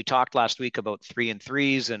that, and we talked last week about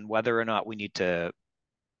 3-3s and whether or not we need to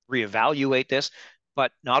reevaluate this,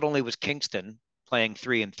 but not only was Kingston playing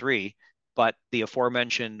 3-3, but the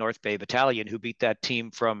aforementioned North Bay Battalion, who beat that team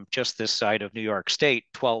from just this side of New York State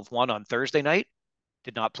 12-1 on Thursday night,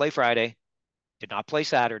 did not play Friday, did not play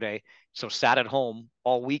Saturday, so sat at home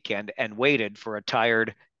all weekend and waited for a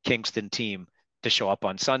tired Kingston team to show up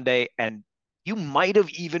on Sunday. And you might have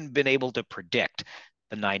even been able to predict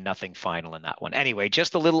the 9-0 final in that one. Anyway,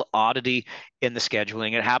 just a little oddity in the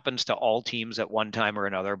scheduling. It happens to all teams at one time or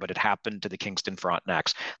another, but it happened to the Kingston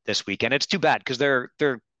Frontenacs this weekend. It's too bad because they're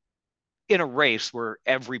in a race where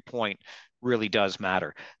every point really does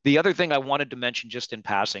matter. The other thing I wanted to mention just in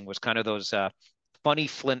passing was kind of those funny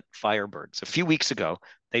Flint Firebirds. A few weeks ago,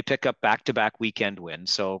 they pick up back-to-back weekend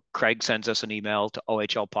wins. So Craig sends us an email to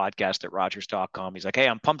ohlpodcast@rogers.com. He's like, "Hey,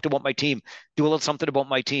 I'm pumped about my team. Do a little something about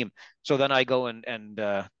my team." So then I go and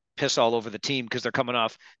piss all over the team because they're coming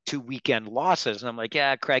off 2 weekend losses. And I'm like,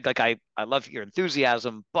 "Yeah, Craig, like I love your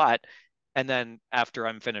enthusiasm, but..." And then after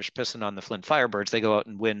I'm finished pissing on the Flint Firebirds, they go out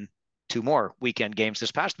and win two more weekend games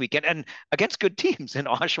this past weekend and against good teams in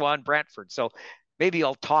Oshawa and Brantford. So maybe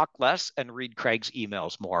I'll talk less and read Craig's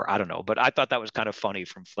emails more. I don't know, but I thought that was kind of funny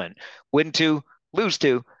from Flint. Win two, lose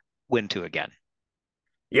two, win two again.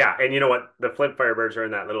 Yeah, and you know what? The Flint Firebirds are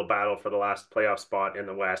in that little battle for the last playoff spot in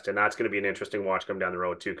the West, and that's going to be an interesting watch come down the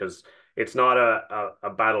road too, because it's not a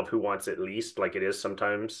battle of who wants it least, like it is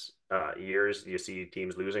sometimes years. You see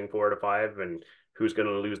teams losing 4 to 5, and who's going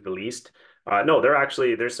to lose the least. No,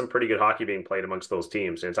 there's some pretty good hockey being played amongst those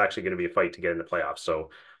teams, and it's actually going to be a fight to get in the playoffs.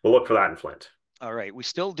 So we'll look for that in Flint. All right. We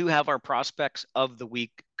still do have our prospects of the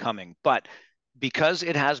week coming, but because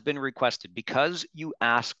it has been requested, because you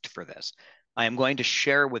asked for this, I am going to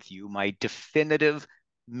share with you my definitive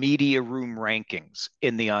media room rankings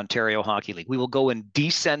in the Ontario Hockey League. We will go in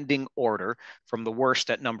descending order from the worst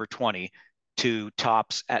at number 20 to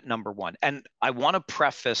tops at number one. And I want to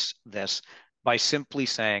preface this by simply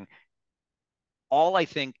saying all I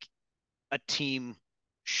think a team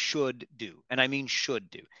should do, and I mean should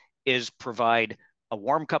do, is provide a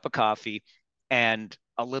warm cup of coffee and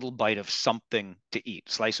a little bite of something to eat.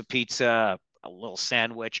 Slice of pizza, a little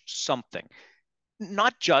sandwich, something.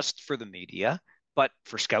 Not just for the media, but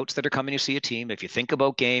for scouts that are coming to see a team. If you think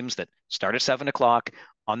about games that start at 7 o'clock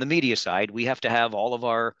on the media side, we have to have all of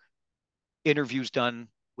our interviews done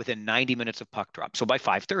within 90 minutes of puck drop. So by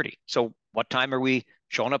 5:30. So what time are we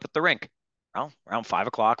showing up at the rink? Well, around 5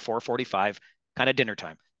 o'clock, 4:45, kind of dinner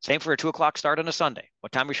time. Same for a 2 o'clock start on a Sunday.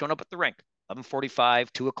 What time are we showing up at the rink?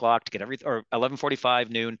 11:45, 2 o'clock to get everything, or 11:45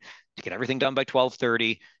 noon to get everything done by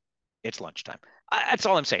 12:30. It's lunchtime. That's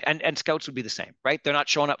all I'm saying. And scouts would be the same, right? They're not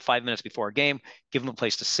showing up 5 minutes before a game. Give them a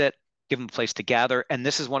place to sit, give them a place to gather. And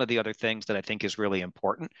this is one of the other things that I think is really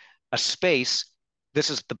important. A space. This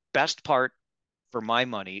is the best part for my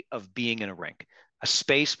money of being in a rink, a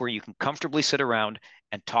space where you can comfortably sit around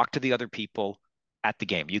and talk to the other people at the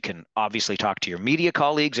game. You can obviously talk to your media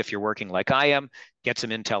colleagues if you're working like I am, get some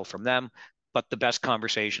intel from them, but the best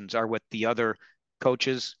conversations are with the other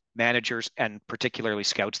coaches, managers, and particularly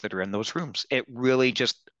scouts that are in those rooms. It really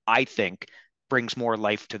just, I think, brings more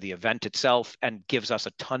life to the event itself and gives us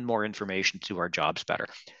a ton more information to our jobs better.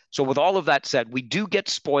 So, with all of that said, we do get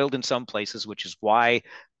spoiled in some places, which is why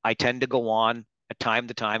I tend to go on at time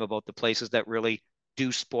to time about the places that really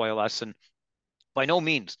do spoil us. And by no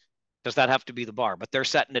means does that have to be the bar, but they're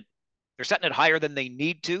setting it higher than they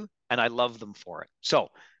need to, and I love them for it. So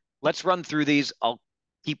let's run through these. I'll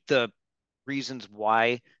keep the reasons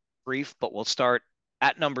why brief, but we'll start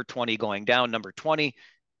at number 20 going down. Number 20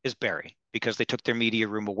 is Barrie because they took their media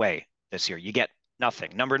room away this year. You get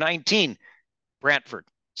nothing. Number 19, Brantford.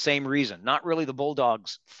 Same reason. Not really the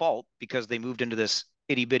Bulldogs' fault because they moved into this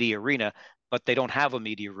itty bitty arena, but they don't have a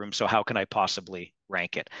media room. So how can I possibly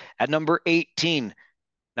rank it? At number 18,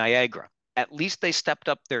 Niagara. At least they stepped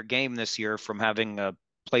up their game this year from having a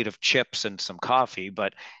plate of chips and some coffee,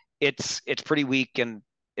 but it's pretty weak and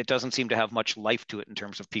it doesn't seem to have much life to it in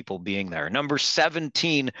terms of people being there. Number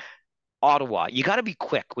 17, Ottawa. You got to be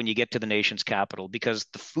quick when you get to the nation's capital because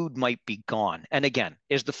the food might be gone. And again,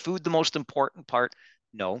 is the food the most important part?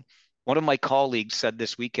 No. One of my colleagues said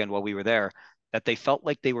this weekend while we were there that they felt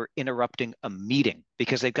like they were interrupting a meeting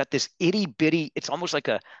because they've got this itty bitty, it's almost like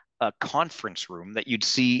a conference room that you'd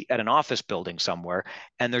see at an office building somewhere,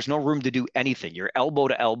 and there's no room to do anything. You're elbow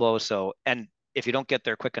to elbow. So, and if you don't get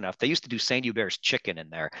there quick enough, they used to do St. Hubert's chicken in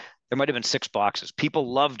there. There might have been 6 boxes.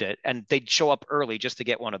 People loved it, and they'd show up early just to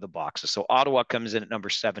get one of the boxes. So Ottawa comes in at number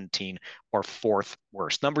 17 or fourth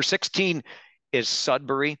worst. Number 16 is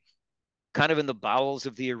Sudbury, kind of in the bowels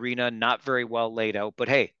of the arena, not very well laid out, but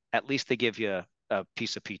hey, at least they give you a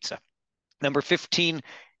piece of pizza. Number 15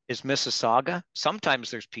 is Mississauga. Sometimes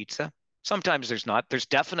there's pizza, sometimes there's not. There's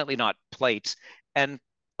definitely not plates, and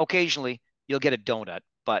occasionally you'll get a donut,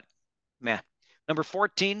 but meh. Number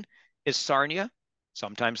 14 is Sarnia.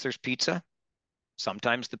 Sometimes there's pizza.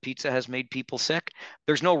 Sometimes the pizza has made people sick.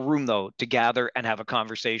 There's no room, though, to gather and have a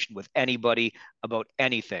conversation with anybody about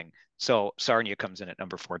anything. So Sarnia comes in at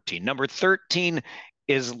number 14. Number 13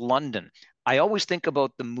 is London. I always think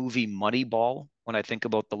about the movie Moneyball when I think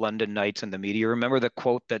about the London Knights and the media. Remember the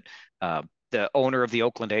quote that the owner of the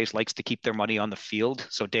Oakland A's likes to keep their money on the field?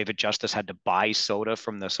 So David Justice had to buy soda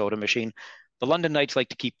from the soda machine. The London Knights like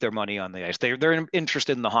to keep their money on the ice. They're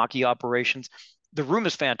interested in the hockey operations. The room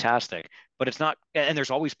is fantastic, but it's not, and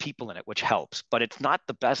there's always people in it, which helps, but it's not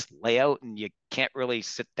the best layout and you can't really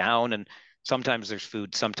sit down. And sometimes there's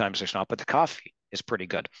food, sometimes there's not, but the coffee is pretty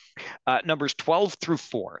good. Numbers 12 through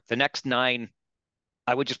 4, the next nine,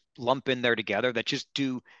 I would just lump in there together that just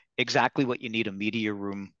do exactly what you need a media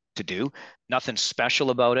room to do. Nothing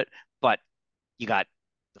special about it, but you got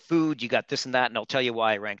the food, you got this and that, and I'll tell you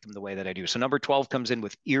why I rank them the way that I do. So number 12 comes in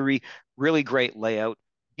with Erie, really great layout,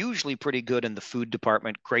 usually pretty good in the food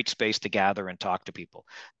department, great space to gather and talk to people.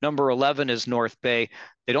 Number 11 is North Bay.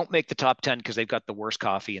 They don't make the top 10 because they've got the worst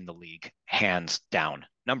coffee in the league, hands down.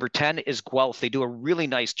 Number 10 is Guelph. They do a really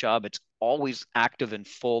nice job. It's always active and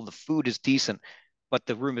full. The food is decent, but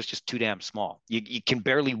the room is just too damn small. You can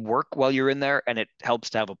barely work while you're in there, and it helps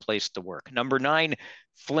to have a place to work. Number 9,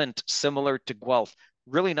 Flint, similar to Guelph.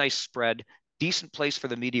 Really nice spread, decent place for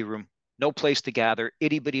the media room, no place to gather,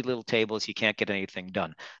 itty bitty little tables. You can't get anything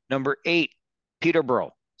done. Number 8,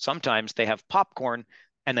 Peterborough. Sometimes they have popcorn,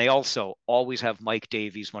 And they also always have Mike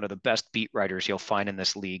Davies, one of the best beat writers you'll find in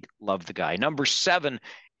this league. Love the guy. Number 7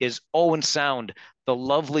 is Owen Sound, the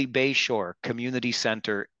lovely Bayshore Community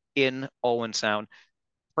Center in Owen Sound.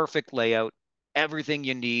 Perfect layout, everything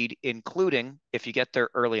you need, including, if you get there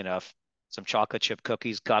early enough, some chocolate chip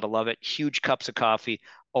cookies. Gotta love it. Huge cups of coffee.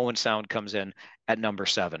 Owen Sound comes in at number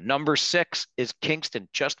 7. Number 6 is Kingston.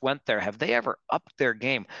 Just went there. Have they ever upped their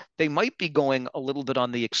game? They might be going a little bit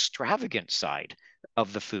on the extravagant side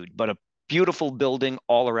of the food, but a beautiful building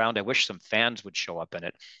all around. I wish some fans would show up in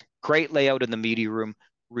it. Great layout in the media room.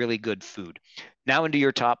 Really good food. Now into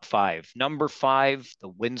your top 5. Number 5, the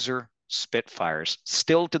Windsor Spitfires.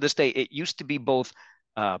 Still to this day, it used to be both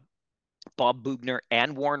uh, Bob Bugner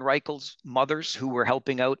and Warren Reichel's mothers who were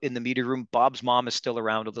helping out in the media room. Bob's mom is still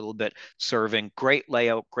around a little bit serving. Great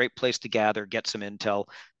layout, great place to gather, get some intel.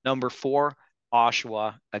 Number 4,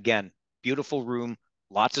 Oshawa. Again, beautiful room,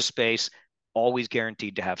 lots of space, always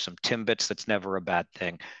guaranteed to have some Timbits. That's never a bad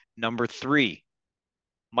thing. Number 3,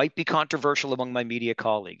 might be controversial among my media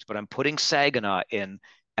colleagues, but I'm putting Saginaw in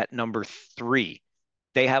at number 3.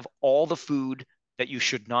 They have all the food that you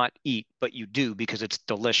should not eat, but you do because it's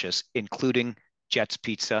delicious, including Jets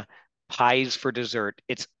Pizza, pies for dessert.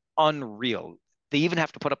 It's unreal. They even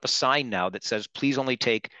have to put up a sign now that says, please only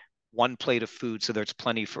take one plate of food so there's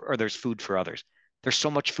plenty for, or there's food for others. There's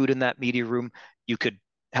so much food in that media room. You could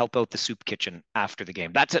help out the soup kitchen after the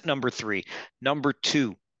game. That's at number 3. Number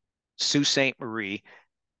 2, Sault Ste. Marie.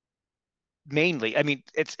 Mainly, I mean,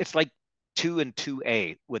 it's like 2 and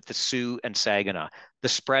 2A with the Sioux and Saginaw. The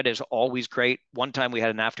spread is always great. One time we had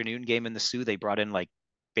an afternoon game in the Sioux. They brought in like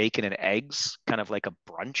bacon and eggs, kind of like a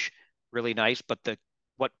brunch, really nice. But the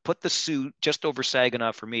what put the Sioux just over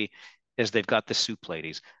Saginaw for me is they've got the soup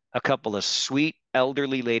ladies, a couple of sweet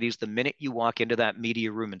elderly ladies. The minute you walk into that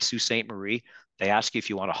media room in Sault Ste. Marie, they ask you if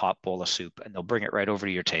you want a hot bowl of soup, and they'll bring it right over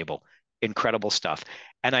to your table. Incredible stuff.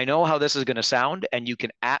 And I know how this is going to sound, and you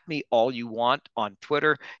can at me all you want on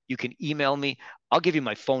Twitter. You can email me. I'll give you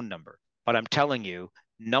my phone number. But I'm telling you,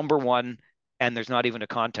 number 1, and there's not even a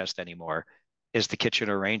contest anymore, is the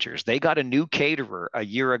Kitchener Rangers. They got a new caterer a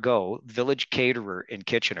year ago, Village Caterer in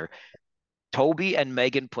Kitchener. Toby and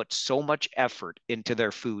Megan put so much effort into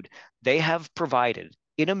their food. They have provided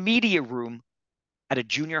in a media room at a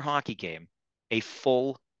junior hockey game a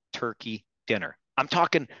full turkey dinner. I'm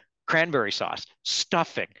talking cranberry sauce,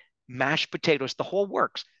 stuffing, mashed potatoes, the whole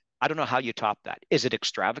works. I don't know how you top that. Is it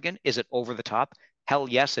extravagant? Is it over the top? Hell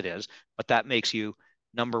yes, it is. But that makes you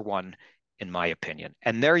number 1, in my opinion.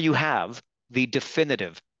 And there you have the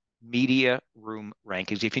definitive media room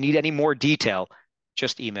rankings. If you need any more detail,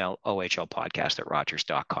 just email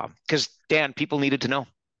ohlpodcast@rogers.com. Because, Dan, people needed to know.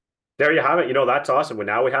 There you have it. That's awesome. Well,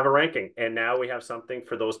 now we have a ranking, and now we have something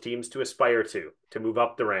for those teams to aspire to move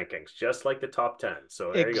up the rankings, just like the top 10.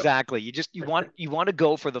 So there you go. Exactly. You want to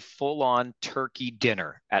go for the full-on turkey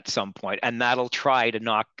dinner at some point, and that'll try to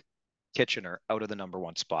knock Kitchener out of the number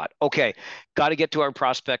 1 spot. Okay, got to get to our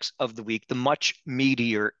prospects of the week, the much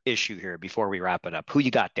meatier issue here before we wrap it up. Who you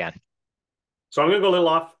got, Dan? So I'm going to go a little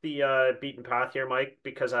off the beaten path here, Mike,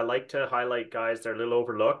 because I like to highlight guys that are a little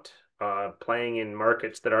overlooked, playing in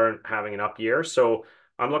markets that aren't having an up year. So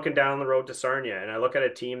I'm looking down the road to Sarnia, and I look at a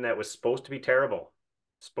team that was supposed to be terrible,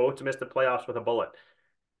 supposed to miss the playoffs with a bullet.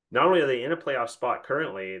 Not only are they in a playoff spot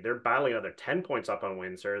currently, they're battling another 10 points up on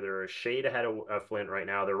Windsor. They're a shade ahead of Flint right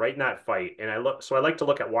now. They're right in that fight. And I like to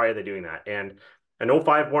look at why are they doing that. And an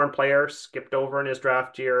 05 Warren player skipped over in his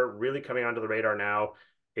draft year, really coming onto the radar now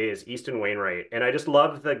is Easton Wainwright. And I just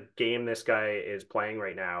love the game this guy is playing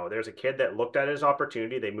right now. There's a kid that looked at his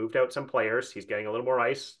opportunity. They moved out some players. He's getting a little more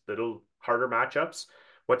ice, little harder matchups.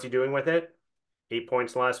 What's he doing with it? 8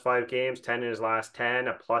 points in the last 5 games, 10 in his last 10,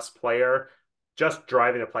 a plus player, just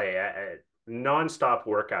driving the play, a nonstop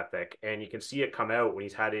work ethic. And you can see it come out when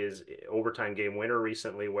he's had his overtime game winner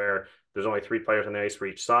recently, where there's only 3 players on the ice for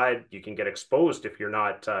each side. You can get exposed if you're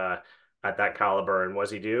not at that caliber. And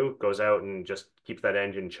what's he do? Goes out and just keeps that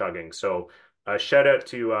engine chugging. So shout out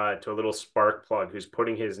to a little spark plug who's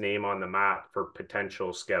putting his name on the map for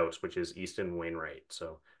potential scouts, which is Easton Wainwright.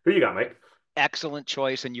 So who you got, Mike? Excellent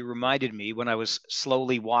choice. And you reminded me when I was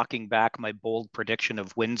slowly walking back my bold prediction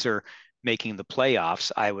of Windsor making the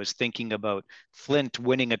playoffs, I was thinking about Flint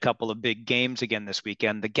winning a couple of big games again this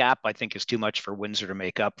weekend. The gap, I think, is too much for Windsor to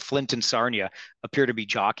make up. Flint and Sarnia appear to be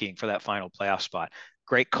jockeying for that final playoff spot.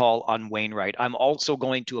 Great call on Wainwright. I'm also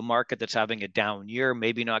going to a market that's having a down year,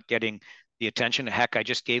 maybe not getting the attention. Heck, I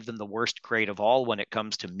just gave them the worst grade of all when it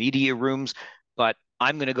comes to media rooms. But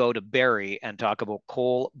I'm going to go to Barrie and talk about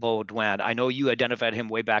Cole Baudouin. I know you identified him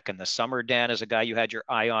way back in the summer, Dan, as a guy you had your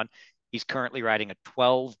eye on. He's currently riding a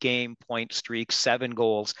 12-game point streak, 7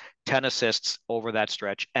 goals, 10 assists over that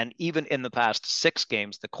stretch. And even in the past 6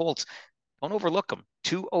 games, the Colts, don't overlook them.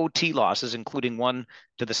 2 OT losses, including one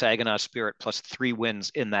to the Saginaw Spirit, plus 3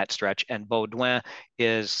 wins in that stretch. And Beaudoin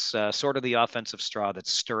is sort of the offensive straw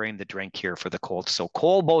that's stirring the drink here for the Colts. So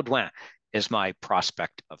Cole Beaudoin is my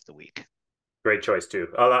prospect of the week. Great choice too.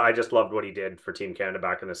 I just loved what he did for Team Canada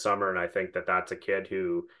back in the summer, and I think that that's a kid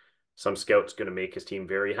who some scout's going to make his team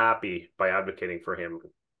very happy by advocating for him,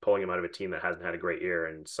 pulling him out of a team that hasn't had a great year,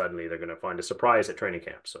 and suddenly they're going to find a surprise at training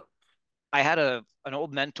camp. So I had an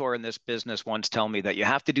old mentor in this business once tell me that you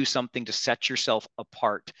have to do something to set yourself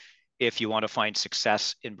apart if you want to find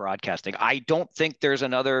success in broadcasting. I don't think there's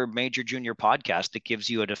another major junior podcast that gives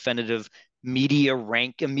you a definitive media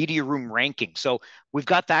room ranking. So we've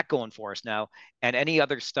got that going for us now. And any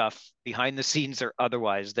other stuff behind the scenes or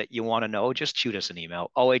otherwise that you want to know, just shoot us an email,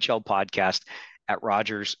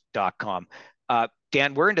 ohlpodcast@rogers.com.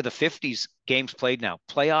 Dan, we're into the 50s games played now.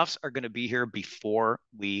 Playoffs are going to be here before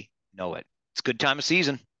we know it. It's a good time of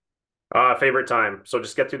season. Favorite time. So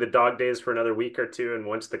just get through the dog days for another week or two. And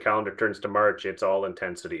once the calendar turns to March, it's all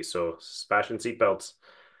intensity. So fasten seatbelts.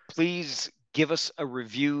 Please give us a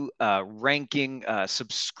review, ranking,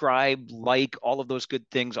 subscribe, like, all of those good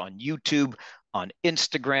things on YouTube, on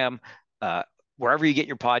Instagram, wherever you get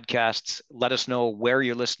your podcasts. Let us know where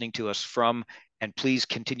you're listening to us from, and please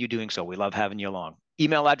continue doing so. We love having you along.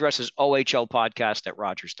 Email address is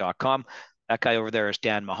ohlpodcast@rogers.com. That guy over there is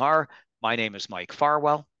Dan Mahar. My name is Mike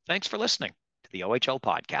Farwell. Thanks for listening to the OHL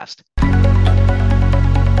Podcast.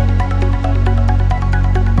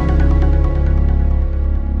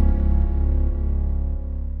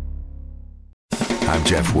 I'm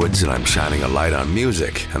Jeff Woods, and I'm shining a light on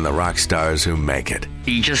music and the rock stars who make it.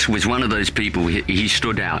 He just was one of those people, he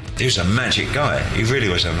stood out. He was a magic guy. He really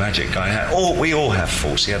was a magic guy. We all have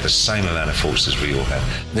faults. He had the same amount of faults as we all had.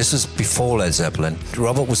 This was before Led Zeppelin.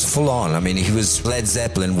 Robert was full on. I mean, he was Led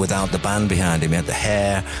Zeppelin without the band behind him. He had the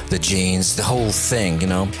hair, the jeans, the whole thing, you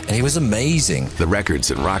know. And he was amazing. The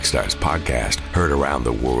Records and Rockstars podcast, heard around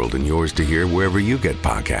the world and yours to hear wherever you get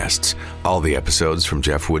podcasts. All the episodes from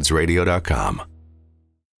jeffwoodsradio.com.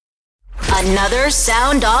 Another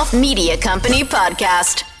Sound Off Media Company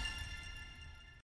podcast.